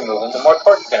air you're moving, the more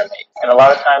torque you're going to make. And a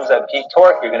lot of times at peak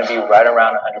torque, you're going to be right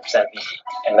around 100% VE,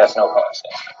 and that's no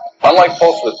mistake. Unlike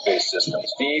pulse width-based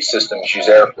systems, VE systems use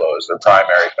airflow as their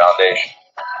primary foundation.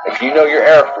 If you know your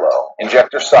airflow,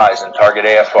 injector size, and target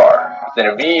AFR, then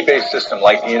a VE-based system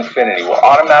like the Infinity will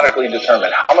automatically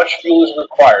determine how much fuel is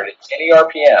required at any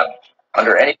RPM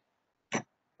under any.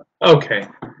 Okay.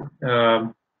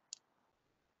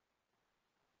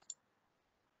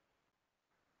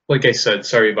 Like I said,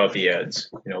 sorry about the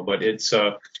ads, but it's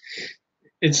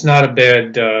not a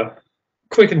bad,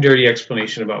 quick and dirty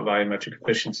explanation about volumetric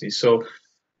efficiency. So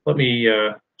let me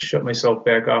shut myself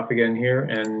back off again here,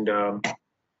 and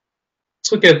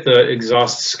let's look at the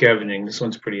exhaust scavenging. This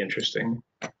one's pretty interesting.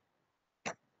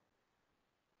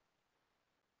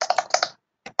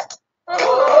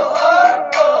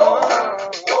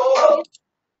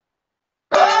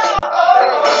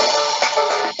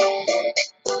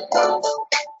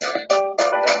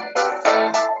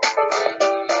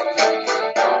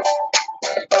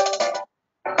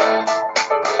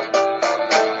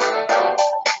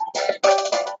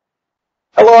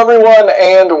 Hello everyone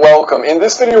and welcome. In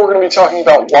this video we're going to be talking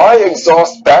about why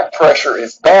exhaust back pressure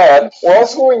is bad. We're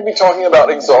also going to be talking about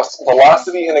exhaust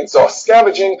velocity and exhaust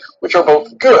scavenging, which are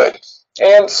both good.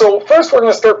 And so first we're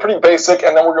going to start pretty basic,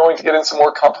 and then we're going to get into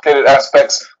more complicated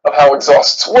aspects of how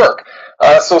exhausts work.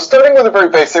 So starting with the very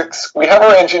basics, we have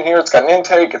our engine here. It's got an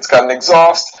intake, it's got an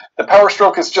exhaust. The power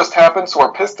stroke has just happened, so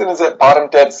our piston is at bottom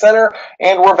dead center,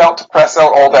 and we're about to press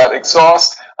out all that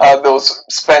exhaust, those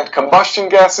spent combustion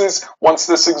gases, once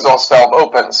this exhaust valve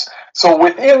opens. So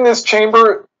within this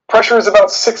chamber, Pressure is about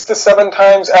 6 to 7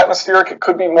 times atmospheric. It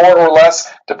could be more or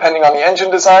less depending on the engine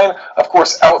design. Of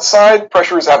course, outside,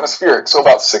 pressure is atmospheric, so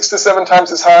about 6 to 7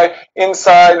 times as high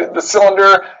inside the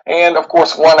cylinder, and of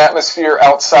course 1 atmosphere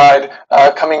outside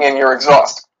coming in your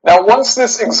exhaust. Now, once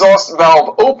this exhaust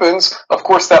valve opens, of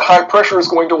course, that high pressure is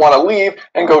going to want to leave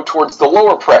and go towards the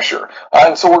lower pressure.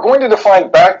 And so we're going to define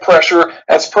back pressure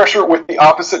as pressure with the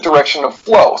opposite direction of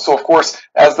flow. So, of course,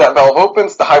 as that valve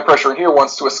opens, the high pressure in here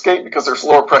wants to escape because there's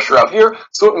lower pressure out here,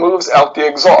 so it moves out the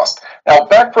exhaust. Now,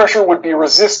 back pressure would be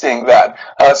resisting that.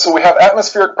 So we have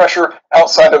atmospheric pressure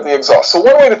outside of the exhaust. So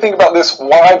one way to think about this,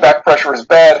 why back pressure is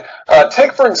bad,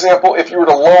 take, for example, if you were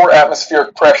to lower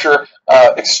atmospheric pressure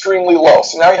extremely low.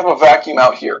 So now you have a vacuum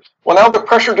out here. Well, now the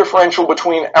pressure differential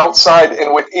between outside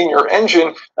and within your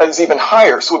engine is even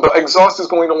higher. So the exhaust is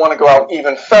going to want to go out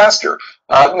even faster.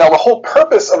 Now, the whole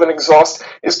purpose of an exhaust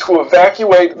is to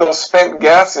evacuate those spent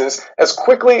gases as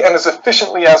quickly and as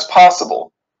efficiently as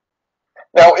possible.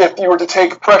 Now, if you were to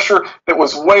take pressure that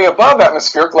was way above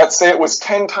atmospheric, let's say it was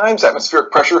 10 times atmospheric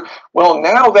pressure, well,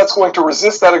 now that's going to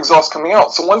resist that exhaust coming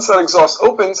out. So once that exhaust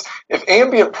opens, if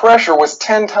ambient pressure was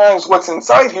 10 times what's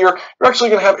inside here, you're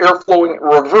actually going to have air flowing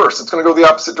reverse. It's going to go the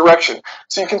opposite direction.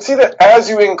 So you can see that as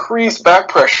you increase back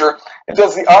pressure, it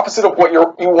does the opposite of what you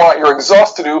want your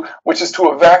exhaust to do, which is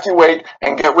to evacuate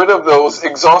and get rid of those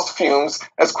exhaust fumes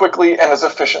as quickly and as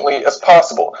efficiently as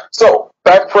possible. So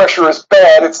back pressure is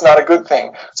bad. It's not a good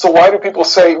thing. So why do people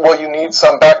say, well, you need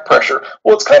some back pressure?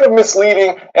 Well, it's kind of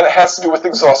misleading, and it has to do with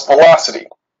exhaust velocity.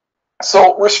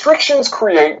 So restrictions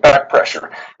create back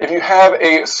pressure. If you have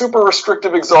a super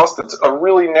restrictive exhaust that's a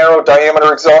really narrow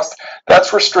diameter exhaust,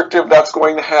 that's restrictive, that's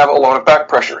going to have a lot of back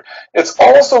pressure. It's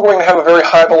also going to have a very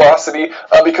high velocity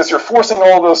because you're forcing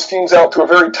all of those fumes out to a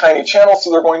very tiny channel, so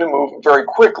they're going to move very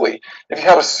quickly. If you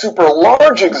have a super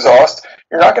large exhaust,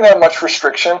 you're not going to have much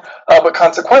restriction, but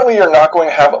consequently, you're not going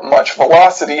to have much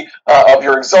velocity of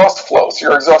your exhaust flow. So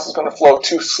your exhaust is going to flow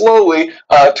too slowly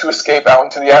to escape out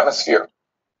into the atmosphere.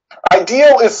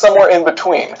 Ideal is somewhere in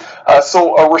between.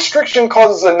 So a restriction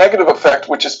causes a negative effect,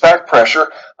 which is back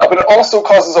pressure, but it also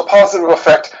causes a positive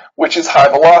effect, which is high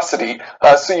velocity.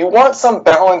 So you want some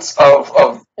balance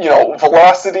of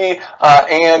velocity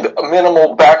and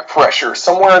minimal back pressure.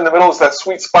 Somewhere in the middle is that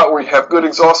sweet spot where you have good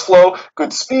exhaust flow,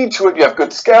 good speed to it, you have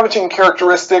good scavenging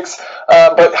characteristics,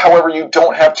 but however, you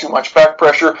don't have too much back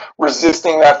pressure,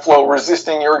 resisting that flow,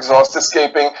 resisting your exhaust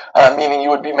escaping, meaning you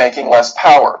would be making less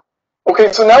power.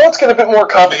 Okay, so now let's get a bit more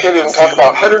complicated and talk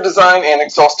about header design and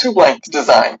exhaust tube length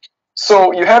design.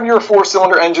 So you have your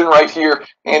 4-cylinder engine right here,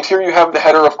 and here you have the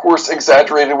header, of course,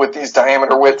 exaggerated with these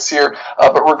diameter widths here.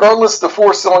 But regardless, the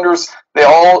 4 cylinders, they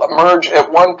all merge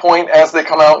at one point as they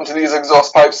come out into these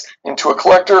exhaust pipes into a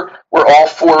collector, where all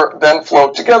 4 then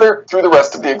flow together through the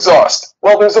rest of the exhaust.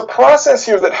 Well, there's a process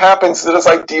here that happens that is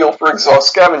ideal for exhaust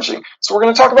scavenging. So we're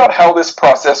going to talk about how this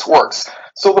process works.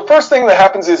 So the first thing that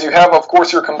happens is you have, of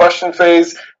course, your combustion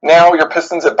phase. Now your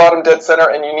piston's at bottom dead center,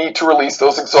 and you need to release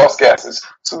those exhaust gases.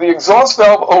 So the exhaust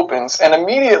valve opens, and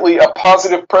immediately a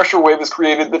positive pressure wave is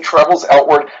created that travels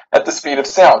outward at the speed of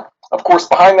sound. Of course,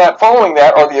 behind that, following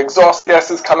that, are the exhaust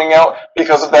gases coming out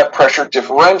because of that pressure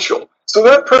differential. So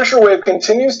that pressure wave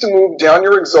continues to move down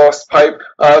your exhaust pipe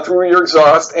through your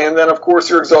exhaust, and then, of course,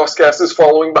 your exhaust gas is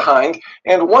following behind.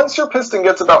 And once your piston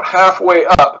gets about halfway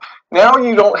up, now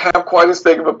you don't have quite as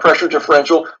big of a pressure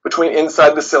differential between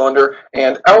inside the cylinder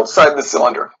and outside the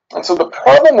cylinder. And so the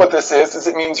problem with this is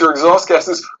it means your exhaust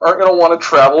gases aren't going to want to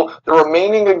travel. The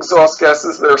remaining exhaust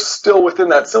gases that are still within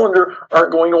that cylinder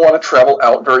aren't going to want to travel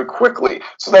out very quickly.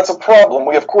 So that's a problem.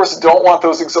 We, of course, don't want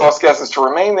those exhaust gases to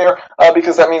remain there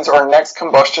because that means our next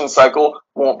combustion cycle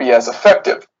won't be as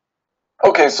effective.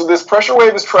 Okay, so this pressure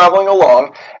wave is traveling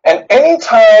along, and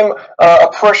anytime a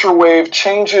pressure wave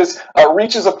changes,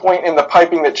 reaches a point in the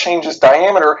piping that changes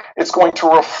diameter, it's going to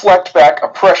reflect back a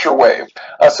pressure wave.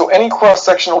 So any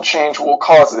cross-sectional change will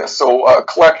cause this. So a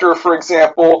collector, for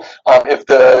example, if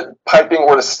the piping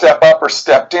were to step up or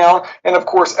step down, and of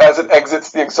course as it exits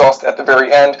the exhaust at the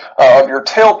very end of your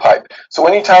tailpipe. So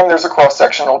anytime there's a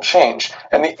cross-sectional change.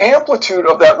 And the amplitude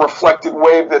of that reflected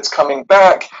wave that's coming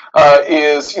back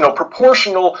is proportional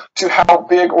to how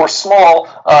big or small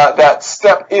that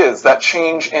step is, that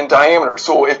change in diameter.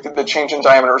 So if the change in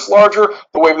diameter is larger,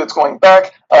 the wave that's going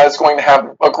back is going to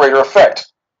have a greater effect.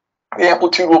 The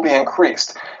amplitude will be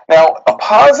increased. Now, a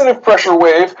positive pressure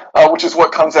wave, which is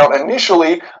what comes out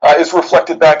initially, is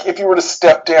reflected back if you were to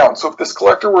step down. So if this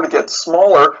collector were to get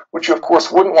smaller, which you of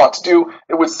course wouldn't want to do,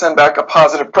 it would send back a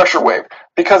positive pressure wave.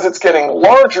 Because it's getting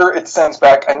larger, it sends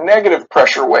back a negative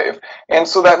pressure wave. And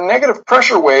so that negative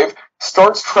pressure wave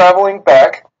starts traveling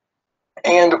back,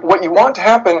 And what you want to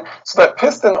happen, so that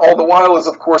piston all the while is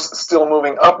of course still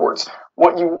moving upwards.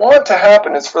 What you want to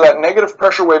happen is for that negative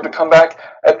pressure wave to come back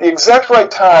at the exact right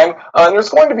time, and there's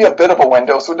going to be a bit of a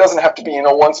window, so it doesn't have to be,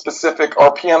 one specific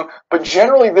RPM, but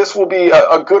generally this will be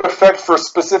a good effect for a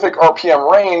specific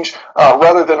RPM range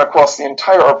rather than across the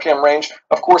entire RPM range,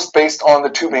 of course based on the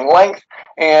tubing length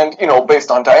and, based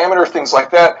on diameter, things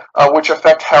like that, which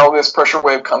affect how this pressure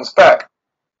wave comes back.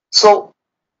 So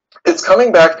it's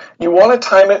coming back. You want to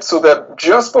time it so that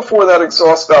just before that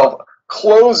exhaust valve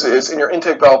closes and your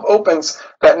intake valve opens,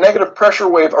 that negative pressure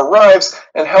wave arrives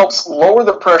and helps lower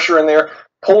the pressure in there,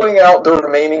 pulling out the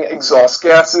remaining exhaust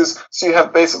gases, so you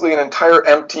have basically an entire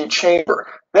empty chamber.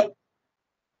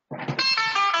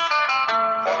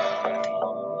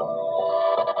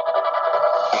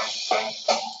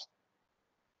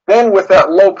 Then with that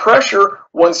low pressure,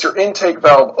 once your intake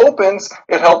valve opens,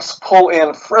 it helps pull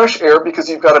in fresh air because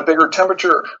you've got a bigger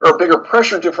temperature or a bigger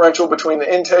pressure differential between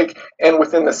the intake and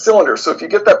within the cylinder. So if you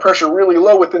get that pressure really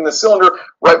low within the cylinder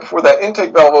right before that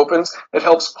intake valve opens, it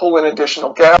helps pull in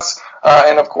additional gas.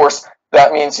 And of course,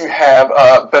 that means you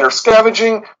have better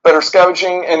scavenging,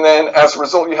 and then as a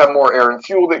result, you have more air and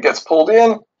fuel that gets pulled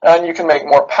in, and you can make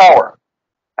more power.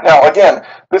 Now, again,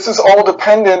 this is all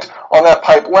dependent on that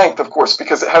pipe length, of course,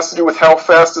 because it has to do with how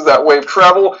fast does that wave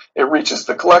travel. It reaches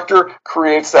the collector,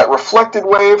 creates that reflected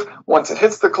wave once it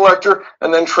hits the collector,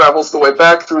 and then travels the way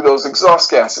back through those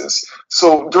exhaust gases.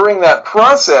 So during that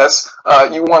process,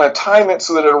 you want to time it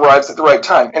so that it arrives at the right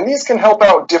time. And these can help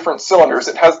out different cylinders.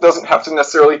 It doesn't have to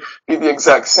necessarily be the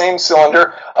exact same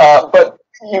cylinder, but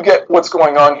you get what's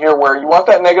going on here, where you want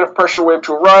that negative pressure wave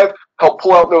to arrive, help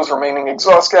pull out those remaining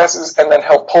exhaust gases, and then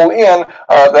help pull in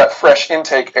that fresh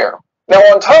intake air. Now,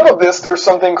 on top of this, there's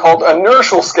something called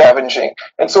inertial scavenging.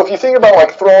 And so if you think about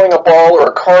like throwing a ball or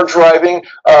a car driving,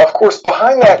 of course,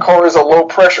 behind that car is a low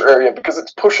pressure area because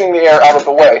it's pushing the air out of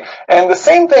the way. And the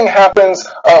same thing happens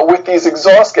with these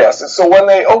exhaust gases. So when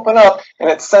they open up and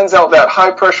it sends out that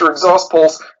high pressure exhaust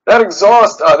pulse, that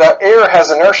exhaust, that air has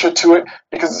inertia to it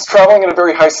because it's traveling at a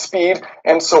very high speed,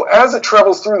 and so as it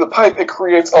travels through the pipe, it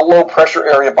creates a low pressure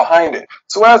area behind it.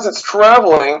 So as it's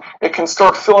traveling, it can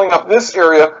start filling up this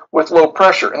area with low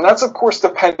pressure, and that's of course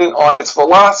dependent on its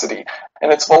velocity.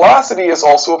 And its velocity is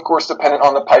also, of course, dependent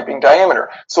on the piping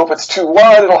diameter. So if it's too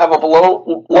wide, it'll have a low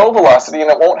velocity and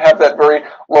it won't have that very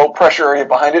low pressure area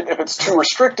behind it. If it's too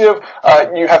restrictive,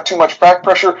 you have too much back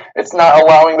pressure. It's not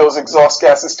allowing those exhaust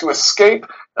gases to escape,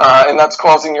 and that's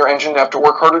causing your engine to have to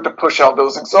work harder to push out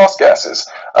those exhaust gases.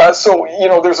 So,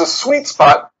 there's a sweet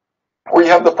spot where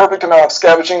you have the perfect amount of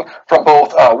scavenging from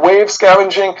both wave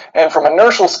scavenging and from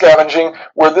inertial scavenging,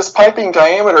 where this piping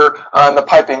diameter and the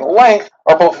piping length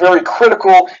are both very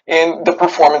critical in the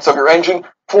performance of your engine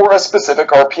for a specific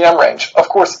RPM range. Of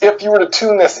course, if you were to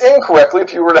tune this incorrectly,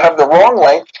 if you were to have the wrong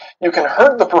length, you can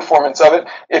hurt the performance of it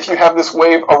if you have this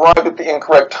wave arrive at the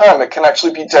incorrect time. It can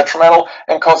actually be detrimental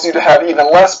and cause you to have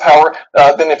even less power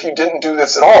than if you didn't do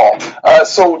this at all.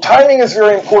 So timing is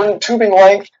very important. Tubing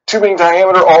length, tubing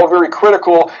diameter, all very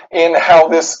critical in how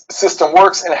this system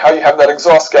works and how you have that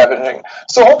exhaust scavenging.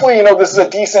 So hopefully, this is a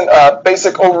decent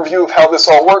basic overview of how this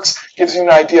all works. Gives you an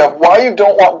idea of why you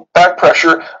don't want back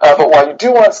pressure, but why you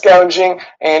do want scavenging,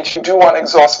 and you do want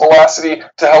exhaust velocity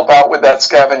to help out with that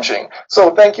scavenging.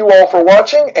 So thank you all for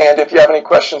watching, and if you have any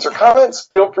questions or comments,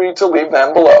 feel free to leave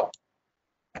them below.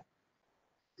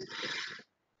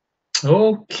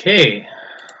 Okay,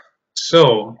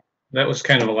 so that was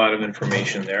kind of a lot of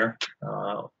information there.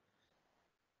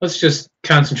 Let's just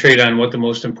concentrate on what the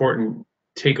most important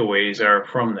takeaways are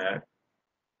from that.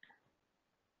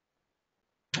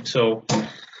 So,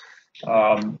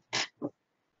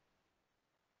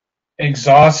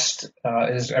 exhaust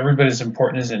is every bit as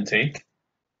important as intake.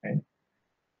 Okay?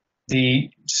 The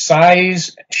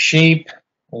size, shape,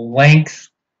 length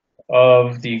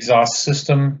of the exhaust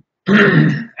system,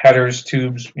 headers,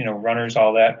 tubes, runners,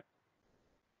 all that,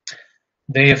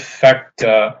 they affect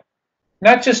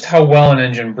not just how well an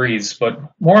engine breathes, but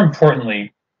more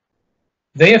importantly,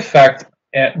 they affect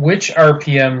at which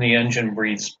RPM the engine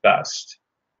breathes best.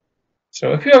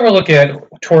 So if you ever look at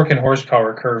torque and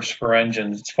horsepower curves for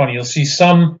engines, it's funny, you'll see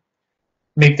some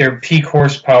make their peak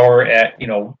horsepower at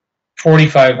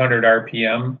 4,500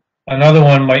 RPM. Another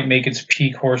one might make its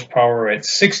peak horsepower at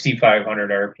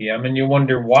 6,500 RPM, and you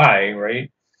wonder why,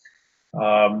 right?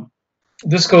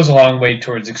 This goes a long way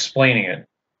towards explaining it.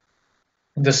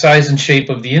 The size and shape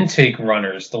of the intake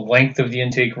runners, the length of the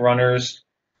intake runners,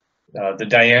 the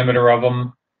diameter of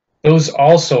them, those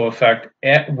also affect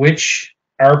at which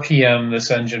RPM this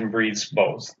engine breathes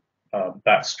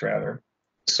best, rather.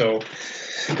 So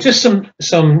just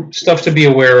some stuff to be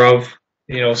aware of.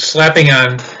 slapping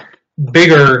on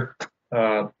bigger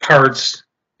parts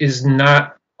is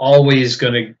not always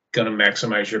going to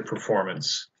maximize your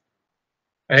performance.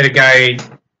 I had a guy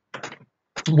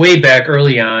way back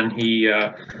early on. He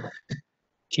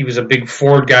was a big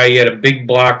Ford guy. He had a big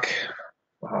block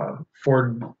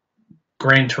Ford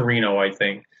Gran Torino, I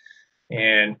think.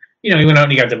 And he went out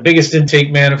and he got the biggest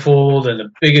intake manifold and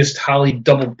the biggest Holley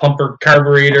double pumper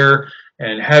carburetor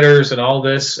and headers and all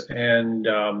this. And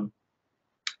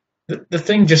the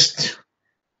thing just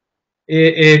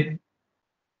it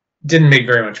didn't make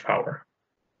very much power.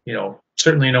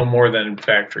 Certainly no more than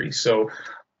factory. So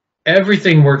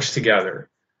everything works together.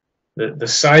 The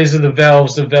size of the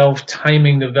valves, the valve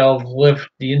timing, the valve lift,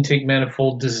 the intake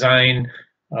manifold design,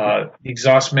 the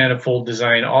exhaust manifold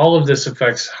design, all of this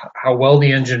affects how well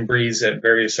the engine breathes at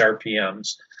various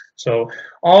RPMs. So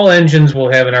all engines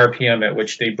will have an RPM at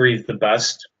which they breathe the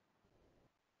best.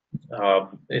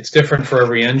 It's different for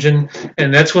every engine,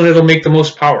 and that's when it'll make the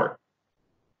most power,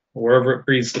 wherever it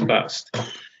breathes the best.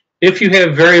 If you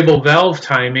have variable valve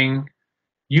timing,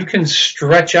 you can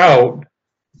stretch out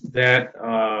that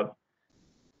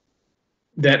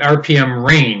RPM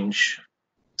range,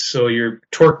 so your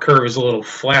torque curve is a little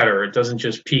flatter. It doesn't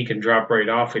just peak and drop right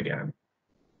off again.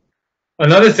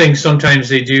 Another thing sometimes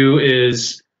they do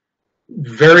is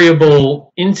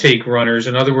variable intake runners.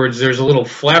 In other words, there's a little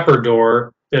flapper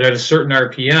door that at a certain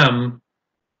RPM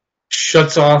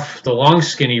shuts off the long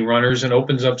skinny runners and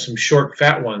opens up some short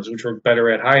fat ones, which work better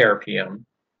at high RPM.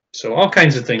 So all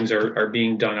kinds of things are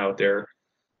being done out there,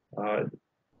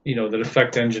 that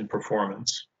affect engine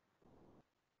performance.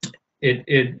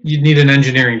 You need an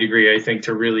engineering degree, I think,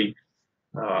 to really,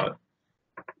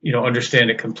 understand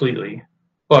it completely.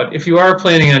 But if you are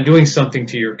planning on doing something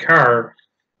to your car,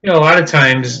 a lot of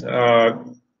times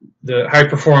the high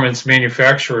performance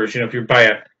manufacturers, if you buy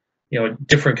a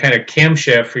different kind of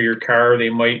camshaft for your car, they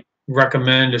might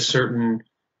recommend a certain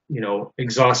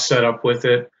exhaust setup with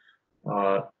it,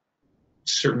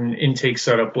 certain intake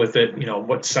setup with it,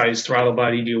 what size throttle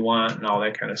body do you want, and all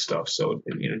that kind of stuff. So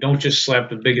don't just slap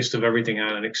the biggest of everything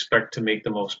on and expect to make the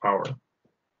most power.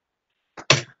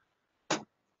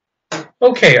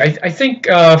 Okay, I think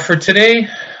for today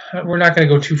we're not going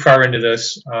to go too far into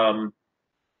this.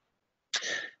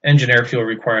 Engine air fuel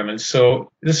requirements.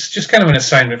 So this is just kind of an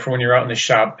assignment for when you're out in the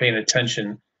shop paying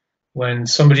attention when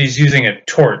somebody's using a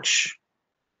torch,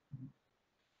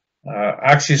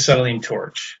 oxyacetylene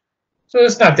torch. So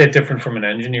it's not that different from an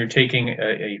engine. You're taking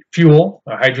a fuel,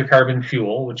 a hydrocarbon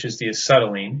fuel, which is the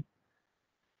acetylene,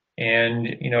 and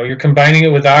you're combining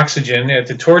it with oxygen at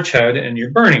the torch head and you're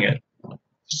burning it.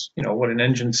 It's, what an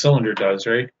engine cylinder does,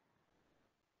 right?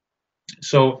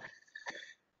 So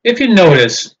if you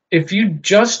notice, if you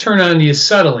just turn on the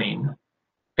acetylene,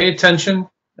 pay attention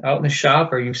out in the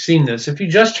shop, or you've seen this, if you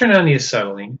just turn on the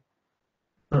acetylene,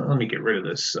 let me get rid of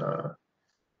this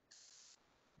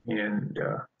and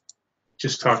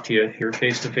just talk to you here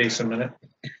face to face a minute.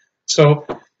 So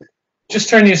just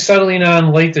turn the acetylene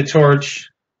on, light the torch.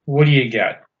 What do you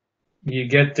get? You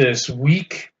get this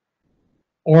weak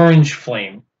orange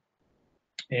flame,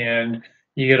 and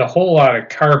you get a whole lot of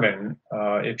carbon.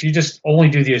 If you just only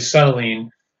do the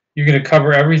acetylene, you're going to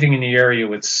cover everything in the area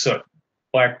with soot,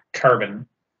 black carbon,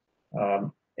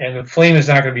 and the flame is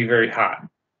not going to be very hot.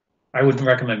 I wouldn't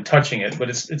recommend touching it, but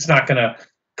it's not going to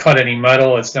cut any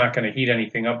metal. It's not going to heat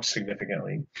anything up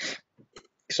significantly,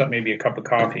 except maybe a cup of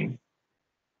coffee.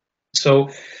 So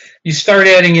you start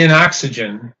adding in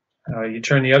oxygen. You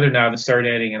turn the other knob and start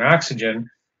adding in oxygen,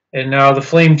 and now the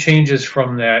flame changes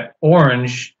from that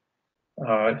orange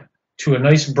to a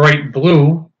nice bright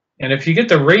blue. And if you get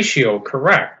the ratio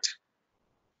correct,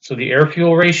 so the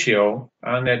air-fuel ratio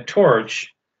on that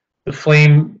torch, the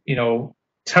flame,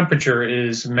 temperature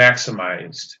is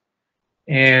maximized.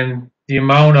 And the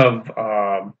amount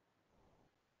of,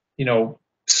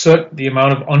 soot, the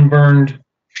amount of unburned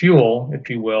fuel, if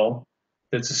you will,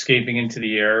 that's escaping into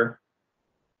the air,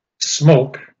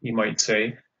 smoke, you might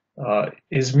say,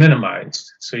 is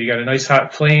minimized. So you got a nice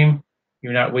hot flame,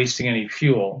 you're not wasting any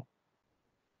fuel.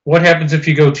 What happens if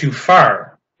you go too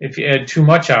far? If you add too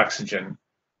much oxygen,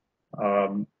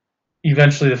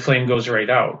 eventually the flame goes right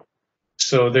out.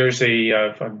 So there's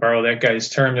if I borrow that guy's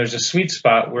term, there's a sweet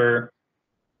spot where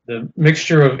the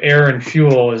mixture of air and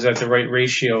fuel is at the right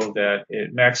ratio that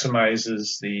it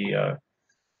maximizes the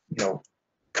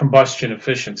combustion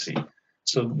efficiency.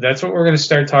 So that's what we're going to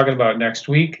start talking about next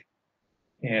week.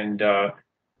 And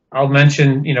I'll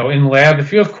mention, in lab,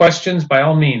 if you have questions, by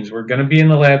all means, we're going to be in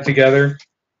the lab together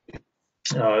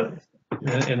in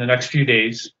the next few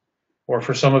days. Or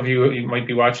for some of you, you might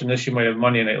be watching this, you might have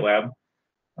Monday Night Lab.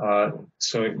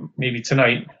 So maybe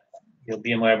tonight you'll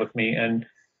be in lab with me, and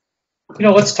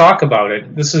let's talk about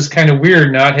it. This is kind of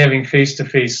weird not having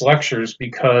face-to-face lectures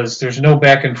because there's no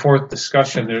back and forth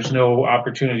discussion. There's no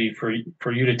opportunity for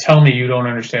you to tell me you don't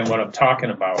understand what I'm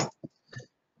talking about.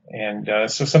 And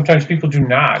so sometimes people do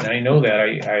not, and I know that.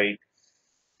 I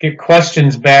get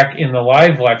questions back in the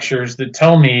live lectures that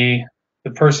tell me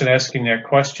the person asking that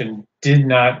question did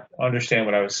not understand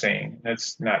what I was saying.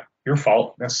 That's not your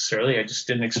fault necessarily. I just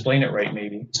didn't explain it right,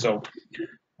 maybe. So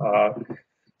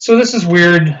this is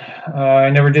weird. I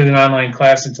never did an online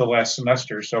class until last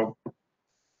semester, so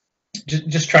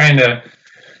just trying to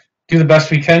do the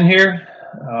best we can here.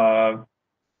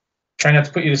 Try not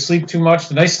to put you to sleep too much.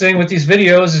 The nice thing with these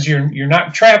videos is you're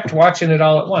not trapped watching it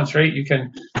all at once, right? You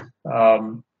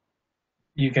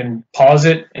can pause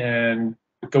it and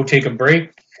go take a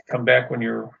break, come back when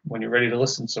you're ready to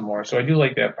listen some more. So I do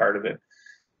like that part of it.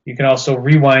 You can also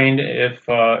rewind if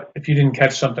you didn't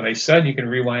catch something I said. You can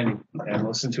rewind and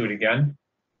listen to it again.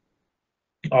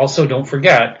 Also, don't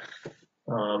forget,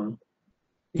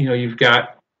 you've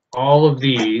got all of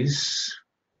these.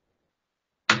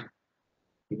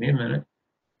 Give me a minute.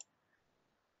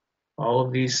 All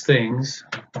of these things.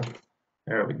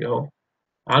 There we go.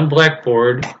 On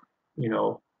Blackboard,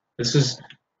 this is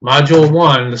Module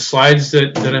 1. The slides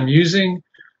that I'm using,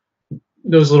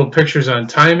 those little pictures on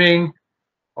timing,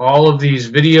 all of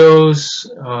these videos,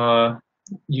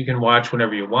 you can watch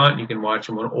whenever you want. You can watch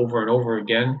them over and over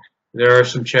again. There are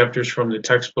some chapters from the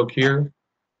textbook here.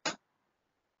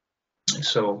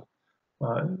 So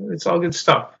it's all good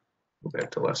stuff. Go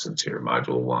back to lessons here,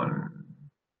 Module 1.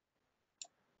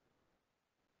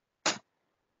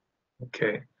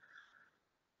 Okay.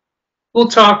 We'll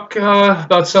talk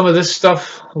about some of this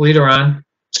stuff later on.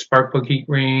 Spark-plug heat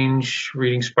range,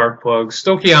 reading spark plugs.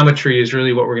 Stoichiometry is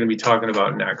really what we're going to be talking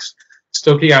about next.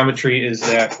 Stoichiometry is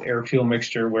that air-fuel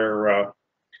mixture where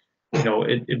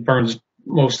it burns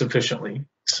most efficiently.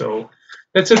 So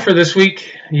that's it for this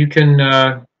week. You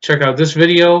can check out this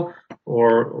video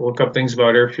or look up things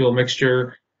about air-fuel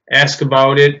mixture, ask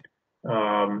about it,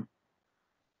 talk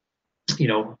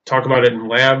about it in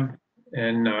lab,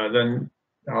 and then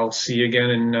I'll see you again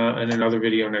in another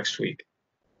video next week.